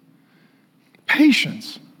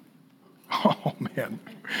 Patience. Oh, man.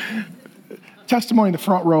 Testimony in the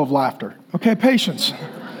front row of laughter. Okay, patience.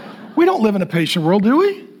 We don't live in a patient world, do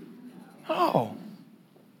we? No.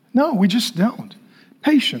 No, we just don't.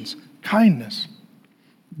 Patience, kindness,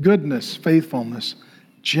 goodness, faithfulness,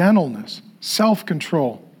 gentleness,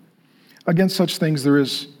 self-control. Against such things there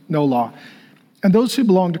is no law. And those who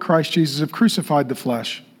belong to Christ Jesus have crucified the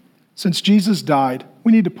flesh. Since Jesus died,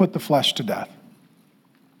 we need to put the flesh to death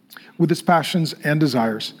with its passions and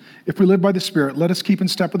desires. If we live by the Spirit, let us keep in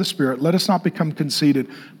step with the Spirit. Let us not become conceited,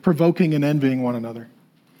 provoking and envying one another.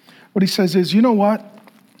 What he says is, you know what?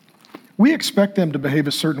 We expect them to behave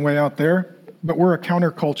a certain way out there, but we're a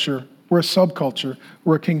counterculture, we're a subculture,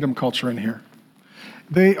 we're a kingdom culture in here.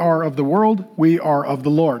 They are of the world, we are of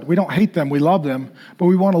the Lord. We don't hate them, we love them, but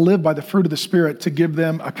we want to live by the fruit of the Spirit to give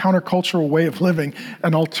them a countercultural way of living,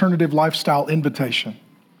 an alternative lifestyle invitation.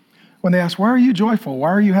 When they ask, why are you joyful? Why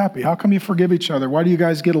are you happy? How come you forgive each other? Why do you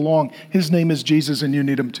guys get along? His name is Jesus and you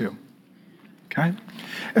need him too. Okay?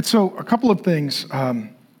 And so a couple of things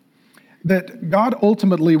that God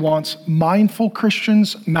ultimately wants mindful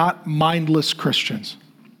Christians, not mindless Christians.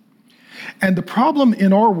 And the problem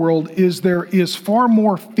in our world is there is far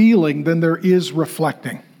more feeling than there is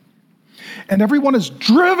reflecting. And everyone is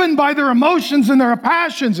driven by their emotions and their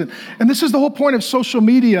passions. And this is the whole point of social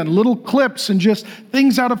media and little clips and just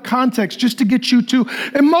things out of context just to get you to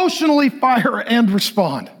emotionally fire and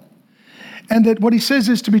respond. And that what he says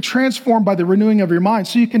is to be transformed by the renewing of your mind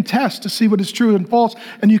so you can test to see what is true and false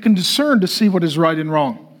and you can discern to see what is right and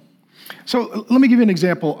wrong. So let me give you an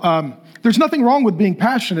example. There's nothing wrong with being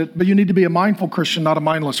passionate, but you need to be a mindful Christian, not a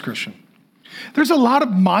mindless Christian. There's a lot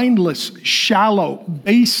of mindless, shallow,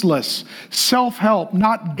 baseless, self-help,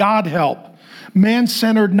 not God-help,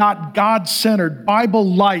 man-centered, not God-centered,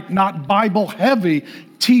 Bible-light, not Bible-heavy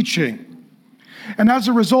teaching. And as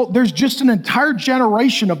a result, there's just an entire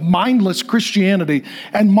generation of mindless Christianity.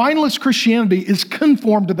 And mindless Christianity is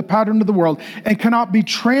conformed to the pattern of the world and cannot be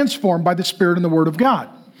transformed by the Spirit and the Word of God.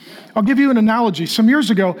 I'll give you an analogy. Some years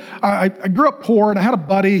ago, I grew up poor, and I had a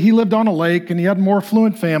buddy. He lived on a lake, and he had a more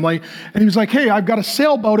affluent family. And he was like, hey, I've got a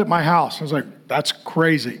sailboat at my house. I was like, that's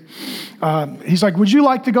crazy. He's like, would you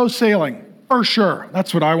like to go sailing? For sure.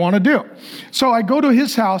 That's what I want to do. So I go to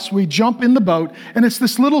his house. We jump in the boat, and it's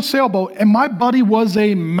this little sailboat. And my buddy was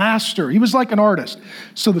a master. He was like an artist.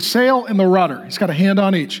 So the sail and the rudder, he's got a hand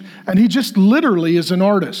on each. And he just literally is an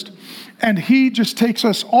artist. And he just takes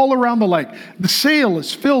us all around the lake. The sail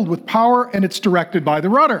is filled with power, and it's directed by the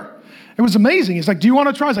rudder. It was amazing. He's like, do you want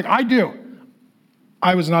to try? I was like, I do.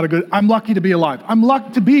 I'm lucky to be alive. I'm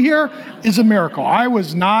lucky to be here is a miracle.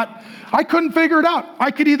 I couldn't figure it out.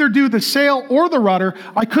 I could either do the sail or the rudder.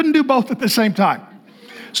 I couldn't do both at the same time.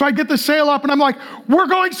 So I get the sail up, and I'm like, we're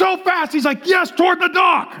going so fast. He's like, yes, toward the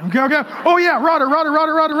dock. Okay. Oh yeah, rudder.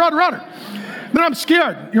 Then I'm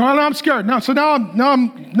scared. I'm scared. Now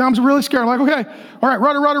I'm really scared. I'm like, okay, all right,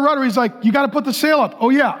 rudder. He's like, you got to put the sail up. Oh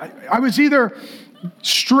yeah. I was either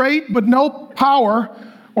straight but no power,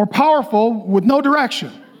 or powerful with no direction.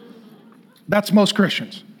 That's most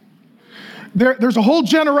Christians. There's a whole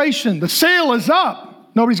generation. The sail is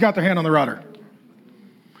up. Nobody's got their hand on the rudder.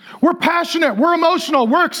 We're passionate. We're emotional.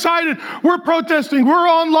 We're excited. We're protesting. We're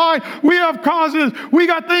online. We have causes. We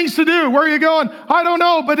got things to do. Where are you going? I don't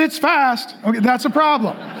know, but it's fast. Okay, that's a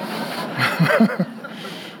problem.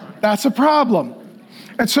 That's a problem.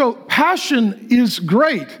 And so passion is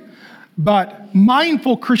great, but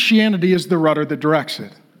mindful Christianity is the rudder that directs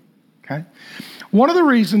it. Okay? One of the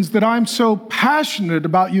reasons that I'm so passionate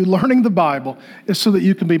about you learning the Bible is so that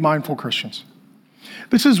you can be mindful Christians.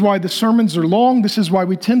 This is why the sermons are long. This is why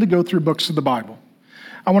we tend to go through books of the Bible.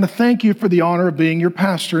 I want to thank you for the honor of being your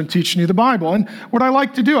pastor and teaching you the Bible. And what I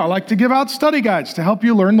like to do, I like to give out study guides to help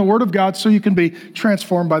you learn the Word of God so you can be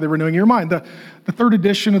transformed by the renewing of your mind. The third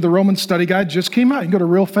edition of the Romans Study Guide just came out. You can go to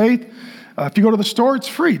Real Faith. If you go to the store, it's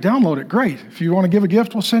free. Download it. Great. If you want to give a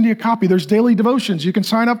gift, we'll send you a copy. There's daily devotions you can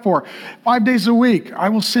sign up for. 5 days a week, I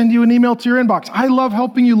will send you an email to your inbox. I love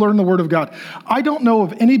helping you learn the Word of God. I don't know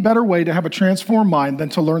of any better way to have a transformed mind than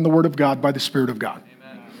to learn the Word of God by the Spirit of God.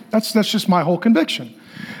 Amen. That's just my whole conviction.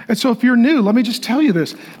 And so if you're new, let me just tell you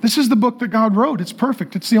this. This is the book that God wrote. It's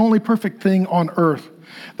perfect. It's the only perfect thing on earth.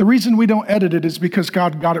 The reason we don't edit it is because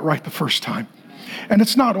God got it right the first time. And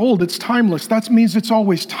it's not old, it's timeless. That means it's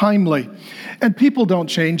always timely. And people don't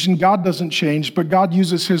change, and God doesn't change, but God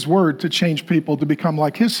uses His Word to change people to become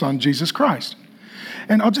like His Son, Jesus Christ.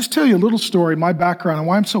 And I'll just tell you a little story, my background, and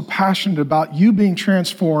why I'm so passionate about you being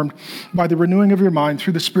transformed by the renewing of your mind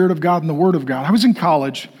through the Spirit of God and the Word of God. I was in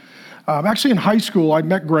college. Actually, in high school, I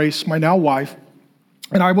met Grace, my now wife,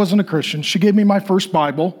 and I wasn't a Christian. She gave me my first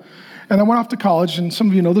Bible. And I went off to college, and some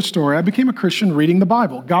of you know the story. I became a Christian reading the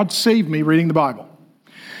Bible. God saved me reading the Bible.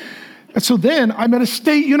 And so then I'm at a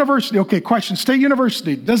state university. Okay, question, state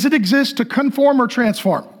university. Does it exist to conform or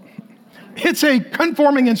transform? It's a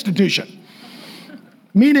conforming institution,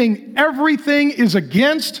 meaning everything is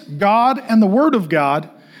against God and the Word of God.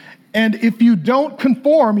 And if you don't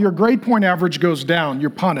conform, your grade point average goes down. You're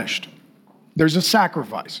punished. There's a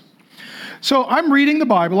sacrifice. So I'm reading the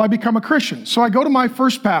Bible, I become a Christian. So I go to my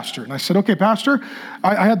first pastor, and I said, okay, pastor,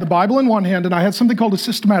 I had the Bible in one hand, and I had something called a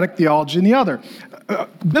systematic theology in the other.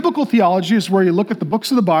 Biblical theology is where you look at the books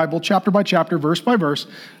of the Bible, chapter by chapter, verse by verse,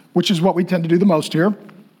 which is what we tend to do the most here.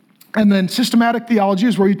 And then systematic theology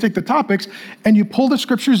is where you take the topics, and you pull the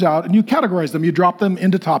scriptures out, and you categorize them. You drop them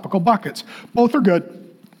into topical buckets. Both are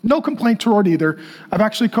good. No complaint toward either. I've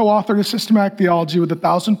actually co-authored a systematic theology with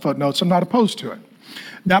 1,000 footnotes. I'm not opposed to it.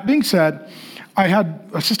 That being said, I had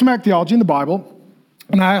a systematic theology in the Bible,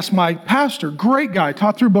 and I asked my pastor, great guy,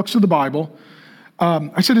 taught through books of the Bible.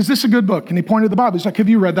 I said, is this a good book? And he pointed to the Bible. He's like, have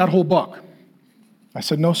you read that whole book? I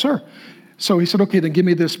said, no, sir. So he said, okay, then give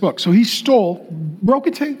me this book. So he broke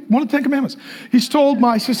one of the 10 Commandments. He stole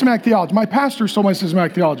my systematic theology. My pastor stole my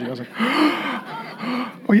systematic theology. I was like,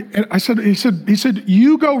 and he said,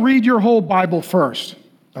 you go read your whole Bible first.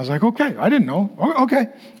 I was like, okay, I didn't know. Okay,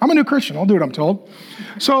 I'm a new Christian. I'll do what I'm told.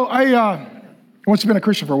 So once you've been a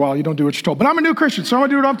Christian for a while, you don't do what you're told. But I'm a new Christian, so I'm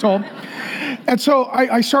going to do what I'm told. And so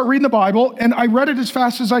I start reading the Bible, and I read it as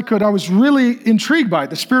fast as I could. I was really intrigued by it.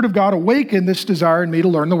 The Spirit of God awakened this desire in me to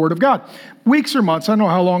learn the Word of God. Weeks or months, I don't know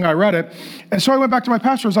how long I read it. And so I went back to my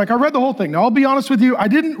pastor. I was like, I read the whole thing. Now, I'll be honest with you, I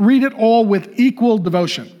didn't read it all with equal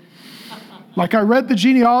devotion. Like, I read the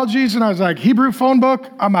genealogies, and I was like, Hebrew phone book,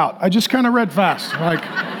 I'm out. I just kind of read fast. Like,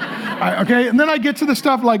 okay, and then I get to the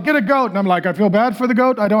stuff like, get a goat, and I'm like, I feel bad for the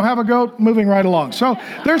goat. I don't have a goat, moving right along. So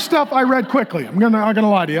there's stuff I read quickly. I'm not gonna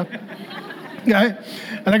lie to you. Okay,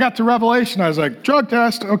 and I got to Revelation. I was like, drug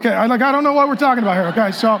test. Okay, I don't know what we're talking about here.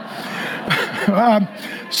 Okay, so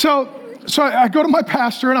I go to my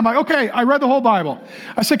pastor and I'm like, okay, I read the whole Bible.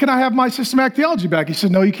 I said, can I have my systematic theology back? He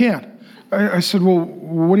said, no, you can't. I said, well,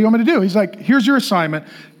 what do you want me to do? He's like, here's your assignment.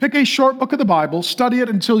 Pick a short book of the Bible, study it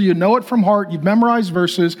until you know it from heart. You've memorized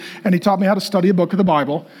verses, and he taught me how to study a book of the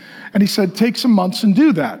Bible. And he said, take some months and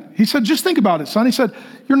do that. He said, just think about it, son. He said,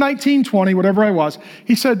 you're 19, 20, whatever I was.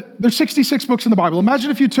 He said, there's 66 books in the Bible. Imagine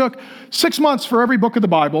if you took 6 months for every book of the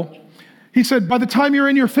Bible. He said, by the time you're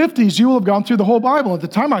in your 50s, you will have gone through the whole Bible. At the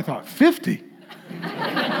time, I thought, 50?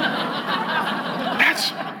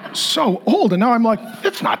 That's so old. And now I'm like,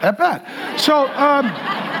 it's not that bad. So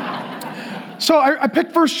I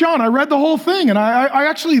picked 1 John. I read the whole thing, and I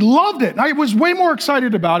actually loved it. I was way more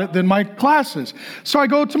excited about it than my classes. So I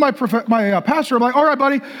go to my pastor. I'm like, all right,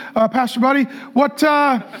 buddy, Pastor Buddy, what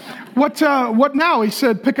now? He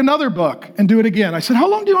said, pick another book and do it again. I said, how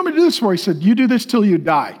long do you want me to do this for? He said, you do this till you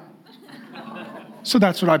die. So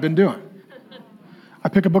that's what I've been doing. I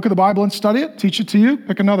pick a book of the Bible and study it, teach it to you,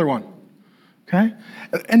 pick another one. Okay?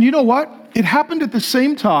 And you know what? It happened at the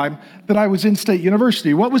same time that I was in State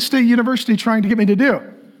University. What was State University trying to get me to do?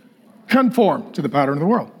 Conform to the pattern of the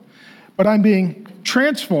world. But I'm being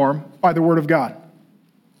transformed by the Word of God.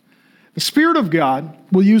 The Spirit of God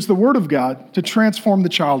will use the Word of God to transform the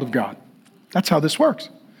child of God. That's how this works.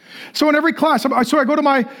 So in every class, I go to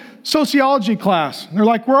my sociology class, and they're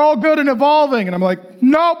like, we're all good and evolving. And I'm like,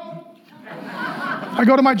 nope. I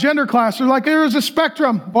go to my gender class, they're like, there's a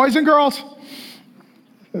spectrum, boys and girls.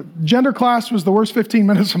 Gender class was the worst 15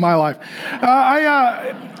 minutes of my life.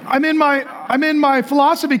 I'm in my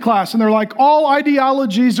philosophy class, and they're like, all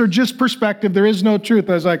ideologies are just perspective. There is no truth.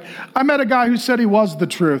 I was like, I met a guy who said he was the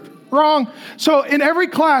truth. Wrong. So in every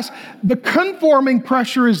class, the conforming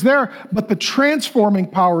pressure is there, but the transforming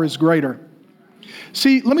power is greater.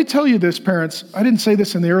 See, let me tell you this, parents. I didn't say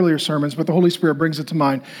this in the earlier sermons, but the Holy Spirit brings it to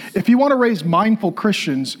mind. If you want to raise mindful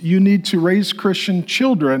Christians, you need to raise Christian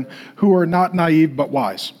children who are not naive but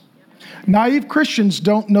wise. Naive Christians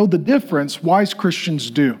don't know the difference. Wise Christians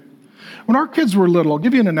do. When our kids were little, I'll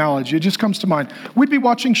give you an analogy. It just comes to mind. We'd be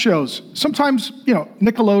watching shows. Sometimes,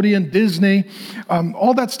 Nickelodeon, Disney,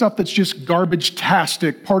 all that stuff that's just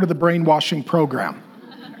garbage-tastic, part of the brainwashing program.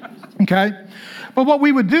 Okay? But what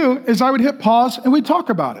we would do is I would hit pause and we'd talk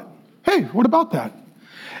about it. Hey, what about that?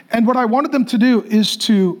 And what I wanted them to do is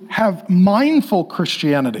to have mindful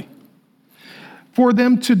Christianity, for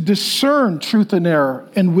them to discern truth and error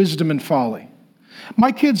and wisdom and folly.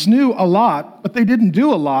 My kids knew a lot, but they didn't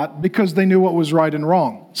do a lot because they knew what was right and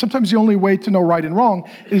wrong. Sometimes the only way to know right and wrong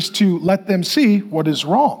is to let them see what is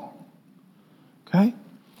wrong. Okay?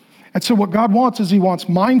 And so what God wants is he wants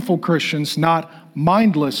mindful Christians, not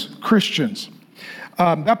mindless Christians.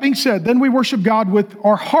 That being said, then we worship God with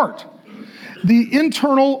our heart. The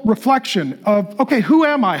internal reflection of, okay, who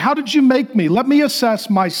am I? How did you make me? Let me assess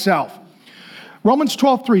myself. Romans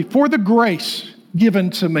 12:3, for the grace given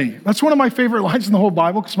to me. That's one of my favorite lines in the whole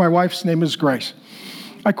Bible because my wife's name is Grace.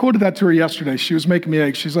 I quoted that to her yesterday. She was making me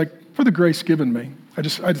eggs. She's like, for the grace given me. I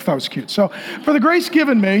just thought it was cute. So, for the grace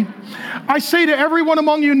given me, I say to everyone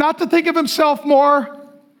among you not to think of himself more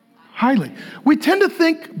highly. We tend to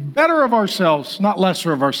think better of ourselves, not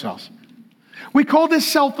lesser of ourselves. We call this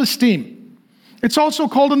self-esteem. It's also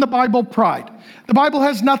called in the Bible pride. The Bible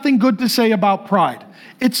has nothing good to say about pride.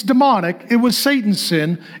 It's demonic. It was Satan's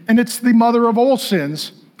sin, and it's the mother of all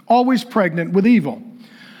sins, always pregnant with evil.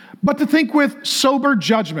 But to think with sober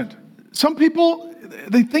judgment. Some people,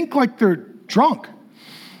 they think like they're drunk.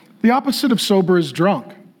 The opposite of sober is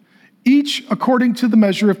drunk. Each according to the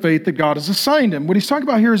measure of faith that God has assigned him. What he's talking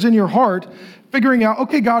about here is in your heart, figuring out,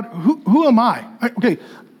 okay, God, who am I?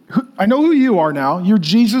 I know who you are now. You're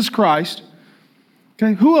Jesus Christ.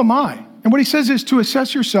 Okay, who am I? And what he says is to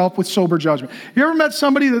assess yourself with sober judgment. You ever met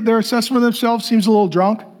somebody that their assessment of themselves seems a little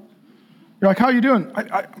drunk? You're like, how are you doing?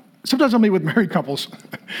 Sometimes I'll meet with married couples.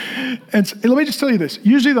 And let me just tell you this.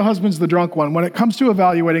 Usually the husband's the drunk one when it comes to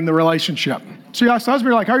evaluating the relationship. So you ask the husband,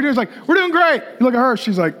 you're like, how are you doing? He's like, we're doing great. You look at her,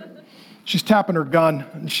 she's like, she's tapping her gun,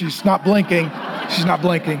 and she's not blinking. She's not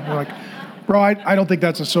blinking. We're like, bro, I don't think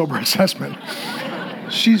that's a sober assessment.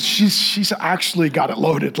 She's actually got it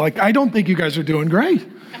loaded. Like, I don't think you guys are doing great.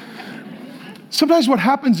 Sometimes what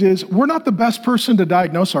happens is we're not the best person to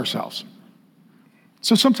diagnose ourselves.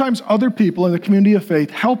 So sometimes other people in the community of faith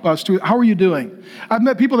help us to, how are you doing? I've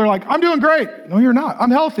met people that are like, I'm doing great. No, you're not. I'm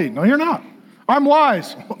healthy. No, you're not. I'm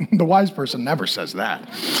wise. The wise person never says that,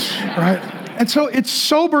 right? And so it's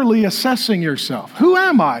soberly assessing yourself. Who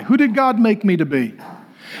am I? Who did God make me to be?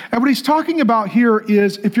 And what he's talking about here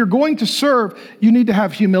is if you're going to serve, you need to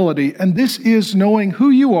have humility. And this is knowing who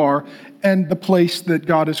you are and the place that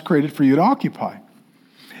God has created for you to occupy.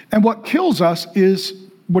 And what kills us is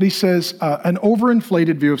what he says, an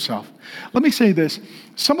overinflated view of self. Let me say this.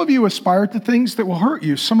 Some of you aspire to things that will hurt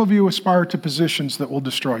you. Some of you aspire to positions that will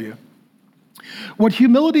destroy you. What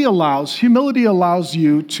humility allows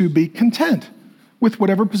you to be content with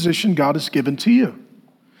whatever position God has given to you.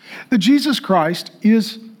 That Jesus Christ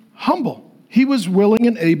is humble. He was willing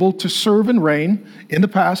and able to serve and reign in the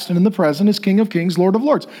past and in the present as King of Kings, Lord of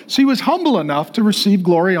Lords. So he was humble enough to receive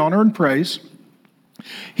glory, honor, and praise.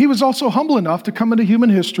 He was also humble enough to come into human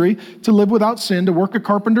history, to live without sin, to work a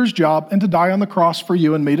carpenter's job, and to die on the cross for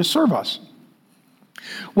you and me to serve us.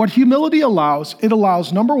 What humility allows, it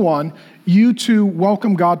allows, number one, you to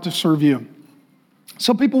welcome God to serve you.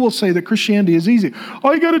 Some people will say that Christianity is easy.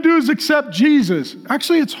 All you got to do is accept Jesus.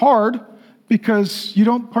 Actually, it's hard because you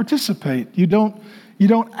don't participate. You don't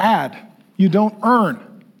add. You don't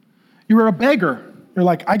earn. You're a beggar. You're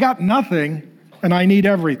like, I got nothing and I need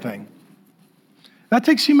everything. That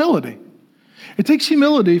takes humility. It takes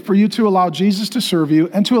humility for you to allow Jesus to serve you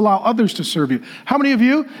and to allow others to serve you. How many of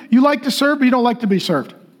you like to serve, but you don't like to be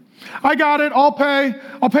served? I got it. I'll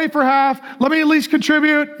pay for half. Let me at least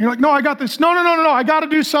contribute. You're like, no, I got this. No. I got to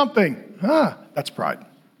do something. That's pride.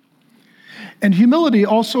 And humility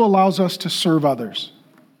also allows us to serve others.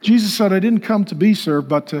 Jesus said, I didn't come to be served,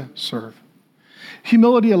 but to serve.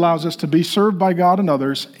 Humility allows us to be served by God and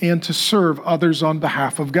others and to serve others on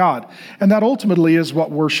behalf of God. And that ultimately is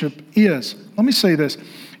what worship is. Let me say this.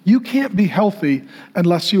 You can't be healthy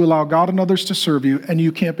unless you allow God and others to serve you, and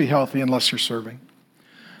you can't be healthy unless you're serving.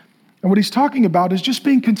 And what he's talking about is just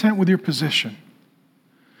being content with your position.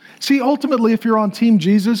 See, ultimately, if you're on Team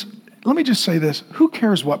Jesus, let me just say this. Who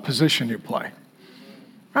cares what position you play?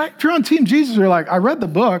 Right? If you're on Team Jesus, you're like, I read the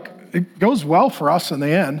book. It goes well for us in the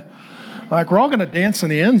end. Like, we're all going to dance in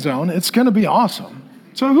the end zone. It's going to be awesome.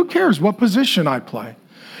 So who cares what position I play?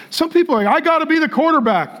 Some people are like, I got to be the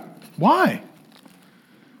quarterback. Why?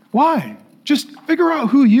 Just figure out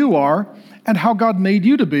who you are and how God made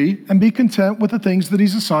you to be and be content with the things that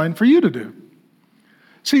he's assigned for you to do.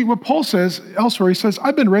 See, what Paul says elsewhere, he says,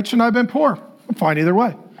 I've been rich and I've been poor. I'm fine either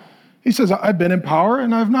way. He says, I've been in power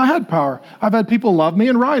and I've not had power. I've had people love me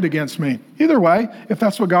and riot against me. Either way, if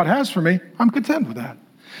that's what God has for me, I'm content with that.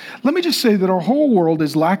 Let me just say that our whole world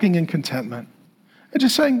is lacking in contentment. And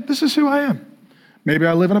just saying, this is who I am. Maybe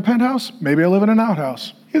I live in a penthouse. Maybe I live in an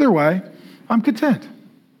outhouse. Either way, I'm content.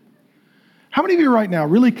 How many of you right now,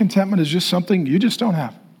 really contentment is just something you just don't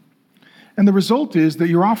have? And the result is that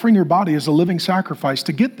you're offering your body as a living sacrifice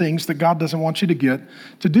to get things that God doesn't want you to get,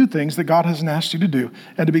 to do things that God hasn't asked you to do,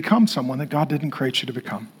 and to become someone that God didn't create you to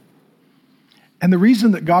become. And the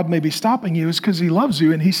reason that God may be stopping you is because he loves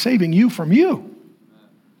you and he's saving you from you.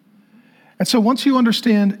 And so once you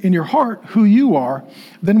understand in your heart who you are,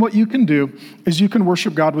 then what you can do is you can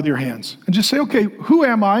worship God with your hands. And just say, okay, who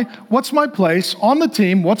am I? What's my place on the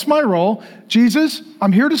team? What's my role? Jesus,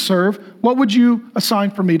 I'm here to serve. What would you assign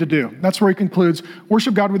for me to do? That's where he concludes,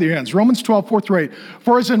 worship God with your hands. Romans 12, 4-8.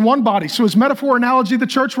 For as in one body. So his metaphor analogy, the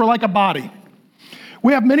church, we're like a body.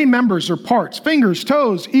 We have many members or parts, fingers,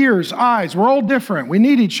 toes, ears, eyes. We're all different. We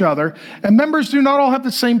need each other. And members do not all have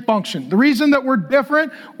the same function. The reason that we're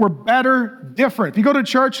different, we're better different. If you go to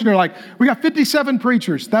church and they're like, we got 57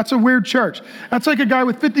 preachers. That's a weird church. That's like a guy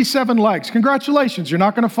with 57 legs. Congratulations, you're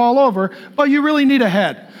not going to fall over, but you really need a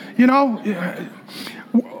head. You know,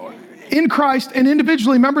 in Christ and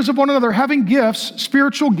individually members of one another, having gifts,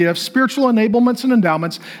 spiritual enablements and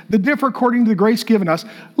endowments that differ according to the grace given us,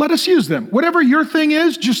 let us use them. Whatever your thing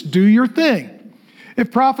is, just do your thing.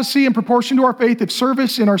 If prophecy in proportion to our faith, if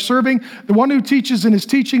service in our serving, the one who teaches in his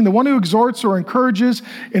teaching, the one who exhorts or encourages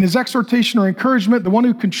in his exhortation or encouragement, the one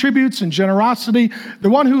who contributes in generosity, the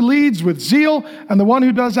one who leads with zeal, and the one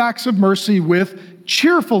who does acts of mercy with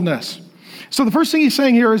cheerfulness. So the first thing he's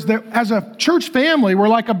saying here is that as a church family, we're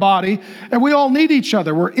like a body, and we all need each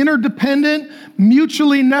other. We're interdependent,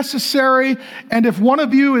 mutually necessary, and if one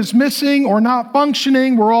of you is missing or not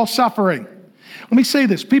functioning, we're all suffering. Let me say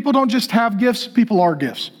this. People don't just have gifts, people are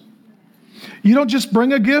gifts. You don't just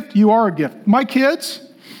bring a gift, you are a gift. My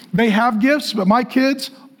kids, they have gifts, but my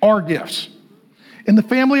kids are gifts. In the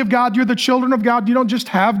family of God, you're the children of God. You don't just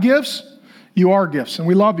have gifts, you are gifts. And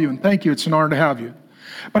we love you and thank you. It's an honor to have you.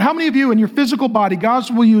 But how many of you in your physical body, God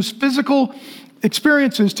will use physical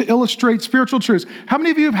experiences to illustrate spiritual truths? How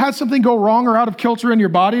many of you have had something go wrong or out of kilter in your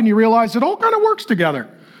body and you realize it all kind of works together?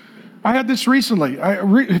 I had this recently.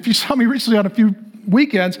 If you saw me recently on a few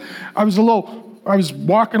weekends, I was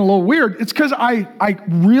walking a little weird. It's because I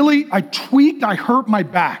tweaked, I hurt my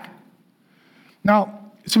back.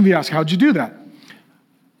 Now, some of you ask, how'd you do that?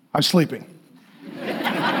 I was sleeping.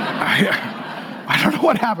 I don't know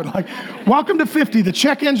what happened. Like, welcome to 50, the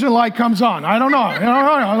check engine light comes on. I don't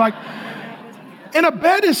know. Like, and a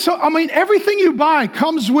bed is everything you buy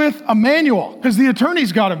comes with a manual because the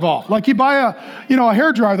attorneys got involved. Like you buy a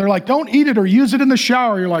hairdryer, they're like, don't eat it or use it in the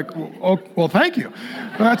shower. You're like, well, thank you.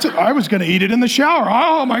 That's it. I was going to eat it in the shower.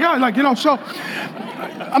 Oh my God. So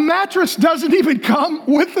a mattress doesn't even come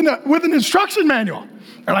with an instruction manual.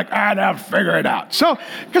 They're like, now figure it out. So,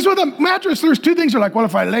 because with a mattress, there's two things. They're like, well,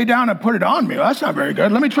 if I lay down and put it on me, well, that's not very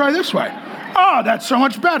good. Let me try this way. Oh, that's so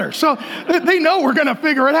much better. So they know we're going to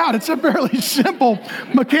figure it out. It's a fairly simple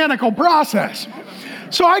mechanical process.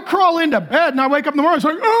 So I crawl into bed and I wake up in the morning. It's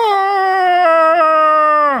like,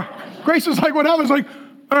 Grace is like, what happened? It's like,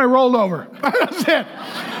 I rolled over. That's it.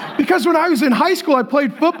 Because when I was in high school, I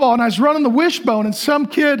played football and I was running the wishbone and some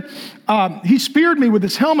kid, he speared me with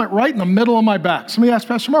his helmet right in the middle of my back. Somebody asked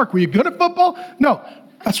Pastor Mark, were you good at football? No,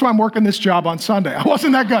 that's why I'm working this job on Sunday. I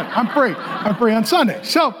wasn't that good. I'm free on Sunday.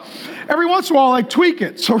 So every once in a while I tweak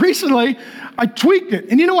it. So recently I tweaked it.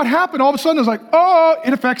 And you know what happened? All of a sudden I was like,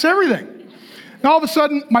 it affects everything. Now all of a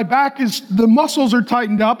sudden my the muscles are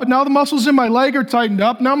tightened up and now the muscles in my leg are tightened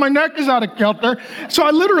up. Now my neck is out of kilter. So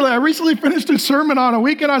I recently finished a sermon on a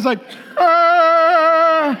weekend. I was like,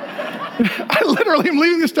 I literally am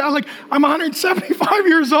leaving this town like I'm 175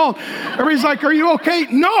 years old. Everybody's like, are you okay?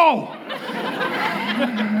 No.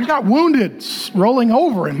 I got wounded rolling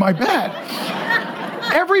over in my bed.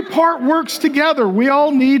 Every part works together. We all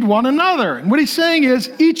need one another. And what he's saying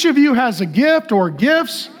is each of you has a gift or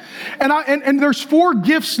gifts. And there's 4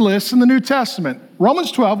 gifts lists in the New Testament.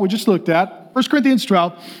 Romans 12, we just looked at. 1 Corinthians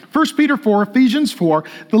 12, 1 Peter 4, Ephesians 4.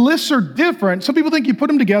 The lists are different. Some people think you put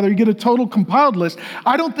them together, you get a total compiled list.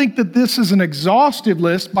 I don't think that this is an exhaustive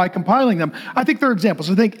list by compiling them. I think they're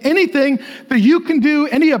examples. I think anything that you can do,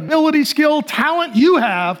 any ability, skill, talent you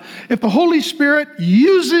have, if the Holy Spirit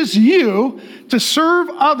uses you to serve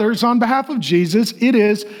others on behalf of Jesus, it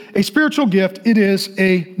is a spiritual gift. It is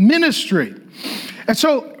a ministry. And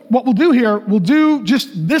so what we'll do here, we'll do just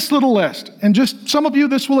this little list. And just some of you,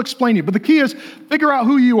 this will explain you. But the key is figure out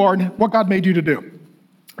who you are and what God made you to do.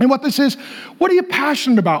 And what this is, what are you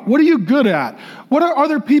passionate about? What are you good at? What do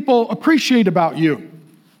other people appreciate about you?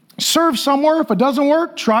 Serve somewhere. If it doesn't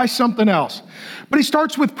work, try something else. But he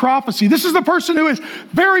starts with prophecy. This is the person who is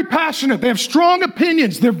very passionate. They have strong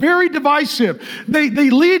opinions. They're very divisive. They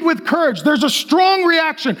lead with courage. There's a strong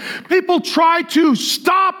reaction. People try to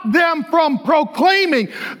stop them from proclaiming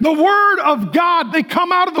the word of God. They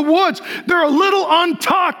come out of the woods. They're a little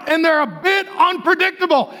untucked and they're a bit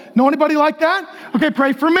unpredictable. Know anybody like that? Okay,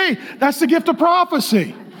 pray for me. That's the gift of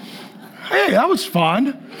prophecy. Hey, that was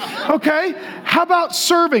fun. Okay, how about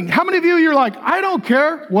serving? How many of you're like, I don't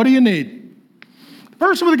care. What do you need? The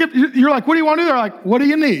person with the gift, you're like, what do you want to do? They're like, what do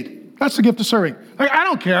you need? That's the gift of serving. Like, I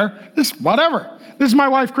don't care. Whatever. This is my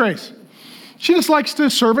wife, Grace. She just likes to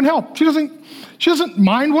serve and help. She doesn't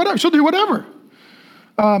mind whatever. She'll do whatever.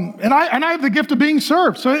 And I have the gift of being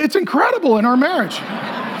served. So it's incredible in our marriage.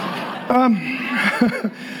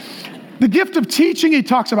 The gift of teaching he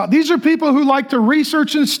talks about. These are people who like to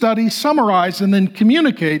research and study, summarize, and then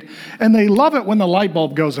communicate, and they love it when the light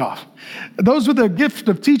bulb goes off. Those with the gift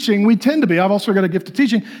of teaching, we tend to be, I've also got a gift of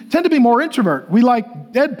teaching, tend to be more introvert. We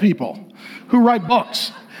like dead people who write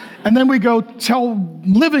books, and then we go tell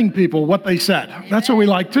living people what they said. That's what we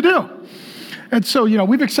like to do. And so,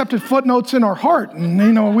 we've accepted footnotes in our heart, and,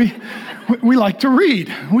 we like to read.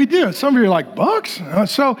 We do. Some of you are like, books?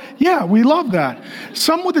 We love that.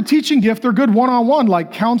 Some with a teaching gift, they're good one-on-one,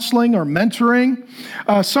 like counseling or mentoring.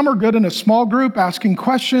 Some are good in a small group, asking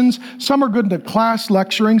questions. Some are good in a class,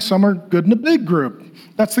 lecturing. Some are good in a big group.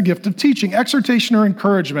 That's the gift of teaching. Exhortation or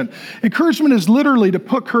encouragement. Encouragement is literally to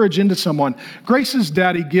put courage into someone. Grace's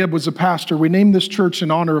daddy, Gibb, was a pastor. We named this church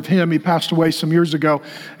in honor of him. He passed away some years ago,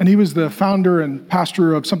 and he was the founder and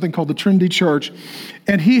pastor of something called the Trinity Church,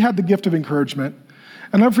 and he had the gift of encouragement.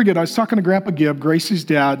 And I'll never forget, I was talking to Grandpa Gibb, Gracie's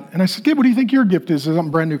dad, and I said, Gibb, what do you think your gift is? I'm a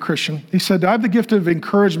brand new Christian. He said, I have the gift of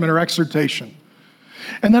encouragement or exhortation.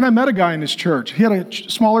 And then I met a guy in his church. He had a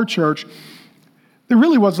smaller church. There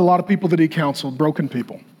really was a lot of people that he counseled, broken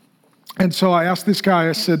people. And so I asked this guy,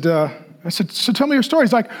 I said, I said, so tell me your story.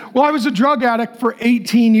 He's like, well, I was a drug addict for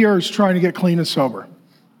 18 years trying to get clean and sober.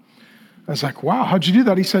 I was like, wow, how'd you do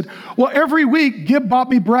that? He said, well, every week, Gib bought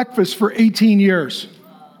me breakfast for 18 years.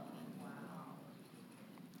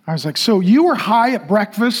 I was like, so you were high at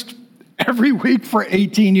breakfast every week for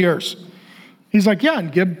 18 years? He's like, yeah,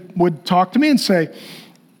 and Gib would talk to me and say,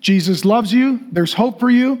 Jesus loves you. There's hope for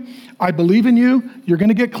you. I believe in you. You're going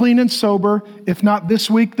to get clean and sober. If not this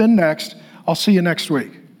week, then next. I'll see you next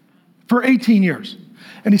week. For 18 years.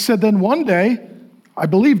 And he said, then one day, I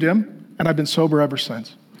believed him, and I've been sober ever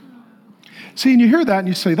since. See, and you hear that, and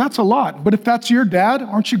you say, that's a lot. But if that's your dad,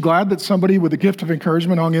 aren't you glad that somebody with a gift of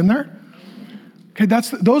encouragement hung in there? Okay,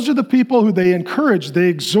 those are the people who they encourage, they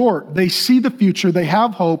exhort, they see the future, they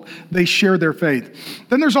have hope, they share their faith.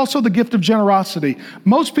 Then there's also the gift of generosity.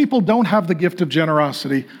 Most people don't have the gift of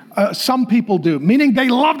generosity. Some people do, meaning they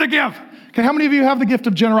love to give. Okay, how many of you have the gift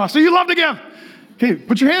of generosity? You love to give. Okay,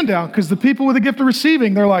 put your hand down, because the people with the gift of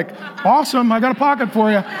receiving, they're like, awesome, I got a pocket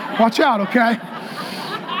for you. Watch out, okay?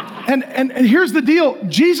 And here's the deal.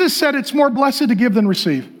 Jesus said it's more blessed to give than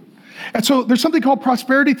receive. And so there's something called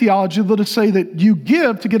prosperity theology that'll say that you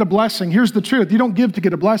give to get a blessing. Here's the truth. You don't give to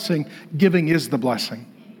get a blessing. Giving is the blessing.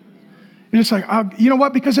 You're just like, you know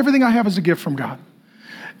what? Because everything I have is a gift from God.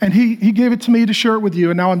 And he gave it to me to share it with you.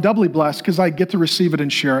 And now I'm doubly blessed because I get to receive it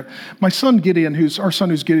and share it. My son Gideon, who's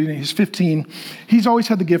Gideon, he's 15. He's always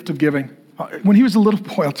had the gift of giving. When he was a little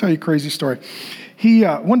boy, I'll tell you a crazy story.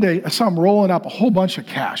 One day I saw him rolling up a whole bunch of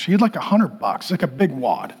cash. He had like $100, like a big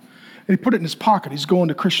wad. And he put it in his pocket. He's going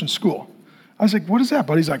to Christian school. I was like, what is that?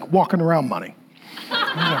 But he's like, walking around money.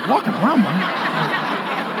 I was like, walking around money?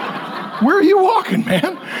 Where are you walking,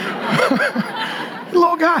 man?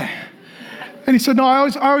 Little guy. And he said, no, I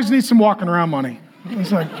always need some walking around money. I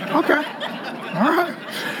was like, okay, all right.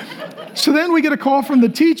 So then we get a call from the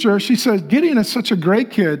teacher. She said, Gideon is such a great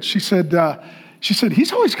kid. She said,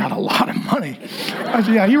 he's always got a lot of money. I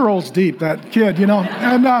said, yeah, he rolls deep, that kid, you know.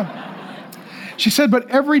 And she said, but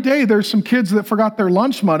every day there's some kids that forgot their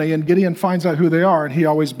lunch money, and Gideon finds out who they are, and he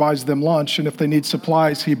always buys them lunch. And if they need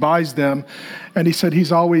supplies, he buys them. And he said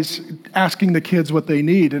he's always asking the kids what they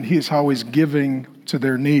need, and he's always giving to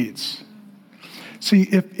their needs. See,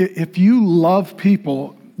 if you love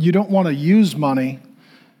people, you don't want to use money.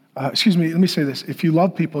 Let me say this. If you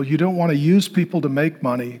love people, you don't want to use people to make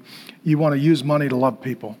money. You want to use money to love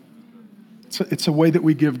people. It's a way that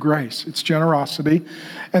we give grace. It's generosity.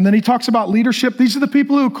 And then he talks about leadership. These are the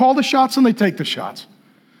people who call the shots and they take the shots.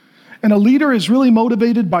 And a leader is really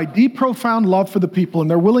motivated by deep, profound love for the people. And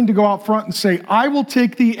they're willing to go out front and say, I will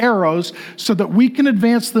take the arrows so that we can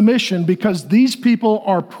advance the mission because these people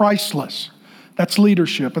are priceless. That's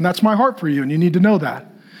leadership. And that's my heart for you. And you need to know that.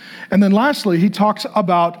 And then lastly, he talks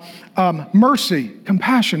about mercy,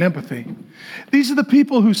 compassion, empathy. These are the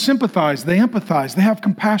people who sympathize, they empathize, they have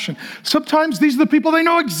compassion. Sometimes these are the people, they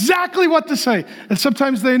know exactly what to say. And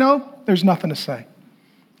sometimes they know there's nothing to say.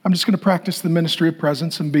 I'm just going to practice the ministry of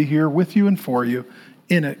presence and be here with you and for you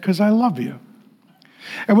in it because I love you.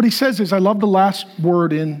 And what he says is, I love the last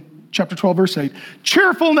word in chapter 12, verse 8,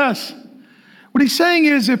 cheerfulness. What he's saying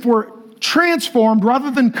is if we're transformed rather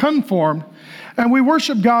than conformed, and we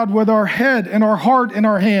worship God with our head and our heart and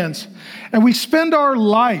our hands. And we spend our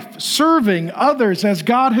life serving others as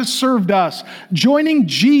God has served us, joining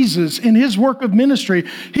Jesus in his work of ministry.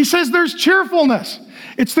 He says there's cheerfulness.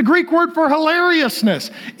 It's the Greek word for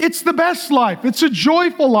hilariousness. It's the best life. It's a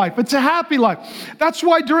joyful life. It's a happy life. That's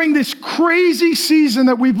why during this crazy season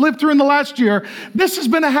that we've lived through in the last year, this has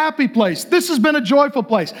been a happy place. This has been a joyful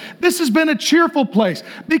place. This has been a cheerful place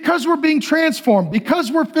because we're being transformed,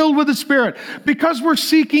 because we're filled with the Spirit, because we're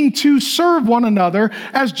seeking to serve one another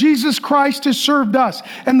as Jesus Christ has served us.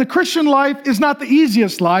 And the Christian life is not the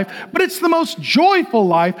easiest life, but it's the most joyful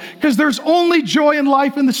life because there's only joy in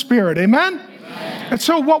life in the Spirit. Amen? And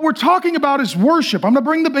so what we're talking about is worship. I'm going to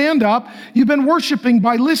bring the band up. You've been worshiping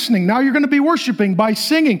by listening. Now you're going to be worshiping by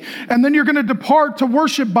singing. And then you're going to depart to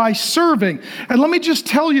worship by serving. And let me just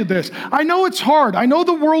tell you this. I know it's hard. I know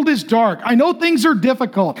the world is dark. I know things are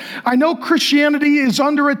difficult. I know Christianity is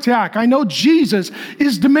under attack. I know Jesus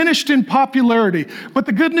is diminished in popularity. But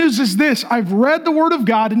the good news is this. I've read the Word of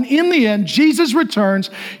God, and in the end, Jesus returns.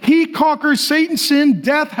 He conquers Satan, sin,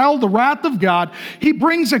 death, hell, the wrath of God. He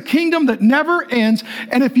brings a kingdom that never ends.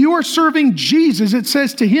 And if you are serving Jesus, it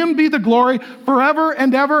says to him be the glory forever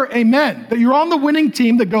and ever. Amen. That you're on the winning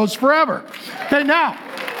team that goes forever. Okay, now,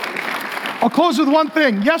 I'll close with one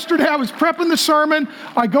thing. Yesterday, I was prepping the sermon.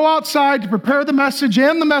 I go outside to prepare the message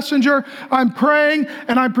and the messenger. I'm praying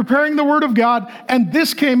and I'm preparing the Word of God. And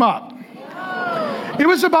this came up. It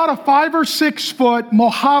was about a 5 or 6 foot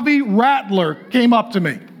Mojave rattler came up to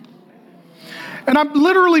me. And I'm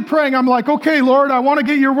literally praying. I'm like, okay, Lord, I want to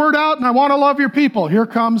get your word out and I want to love your people. Here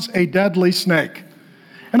comes a deadly snake.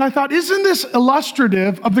 And I thought, isn't this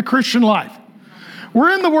illustrative of the Christian life?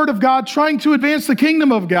 We're in the Word of God trying to advance the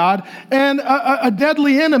kingdom of God, and a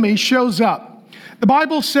deadly enemy shows up. The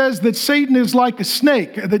Bible says that Satan is like a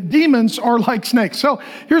snake, that demons are like snakes. So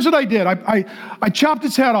here's what I did. I chopped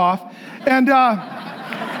its head off, and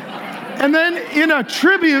then in a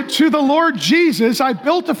tribute to the Lord Jesus, I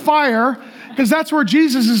built a fire, because that's where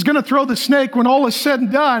Jesus is going to throw the snake when all is said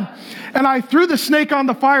and done. And I threw the snake on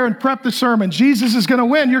the fire and prepped the sermon. Jesus is going to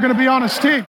win. You're going to be on his team.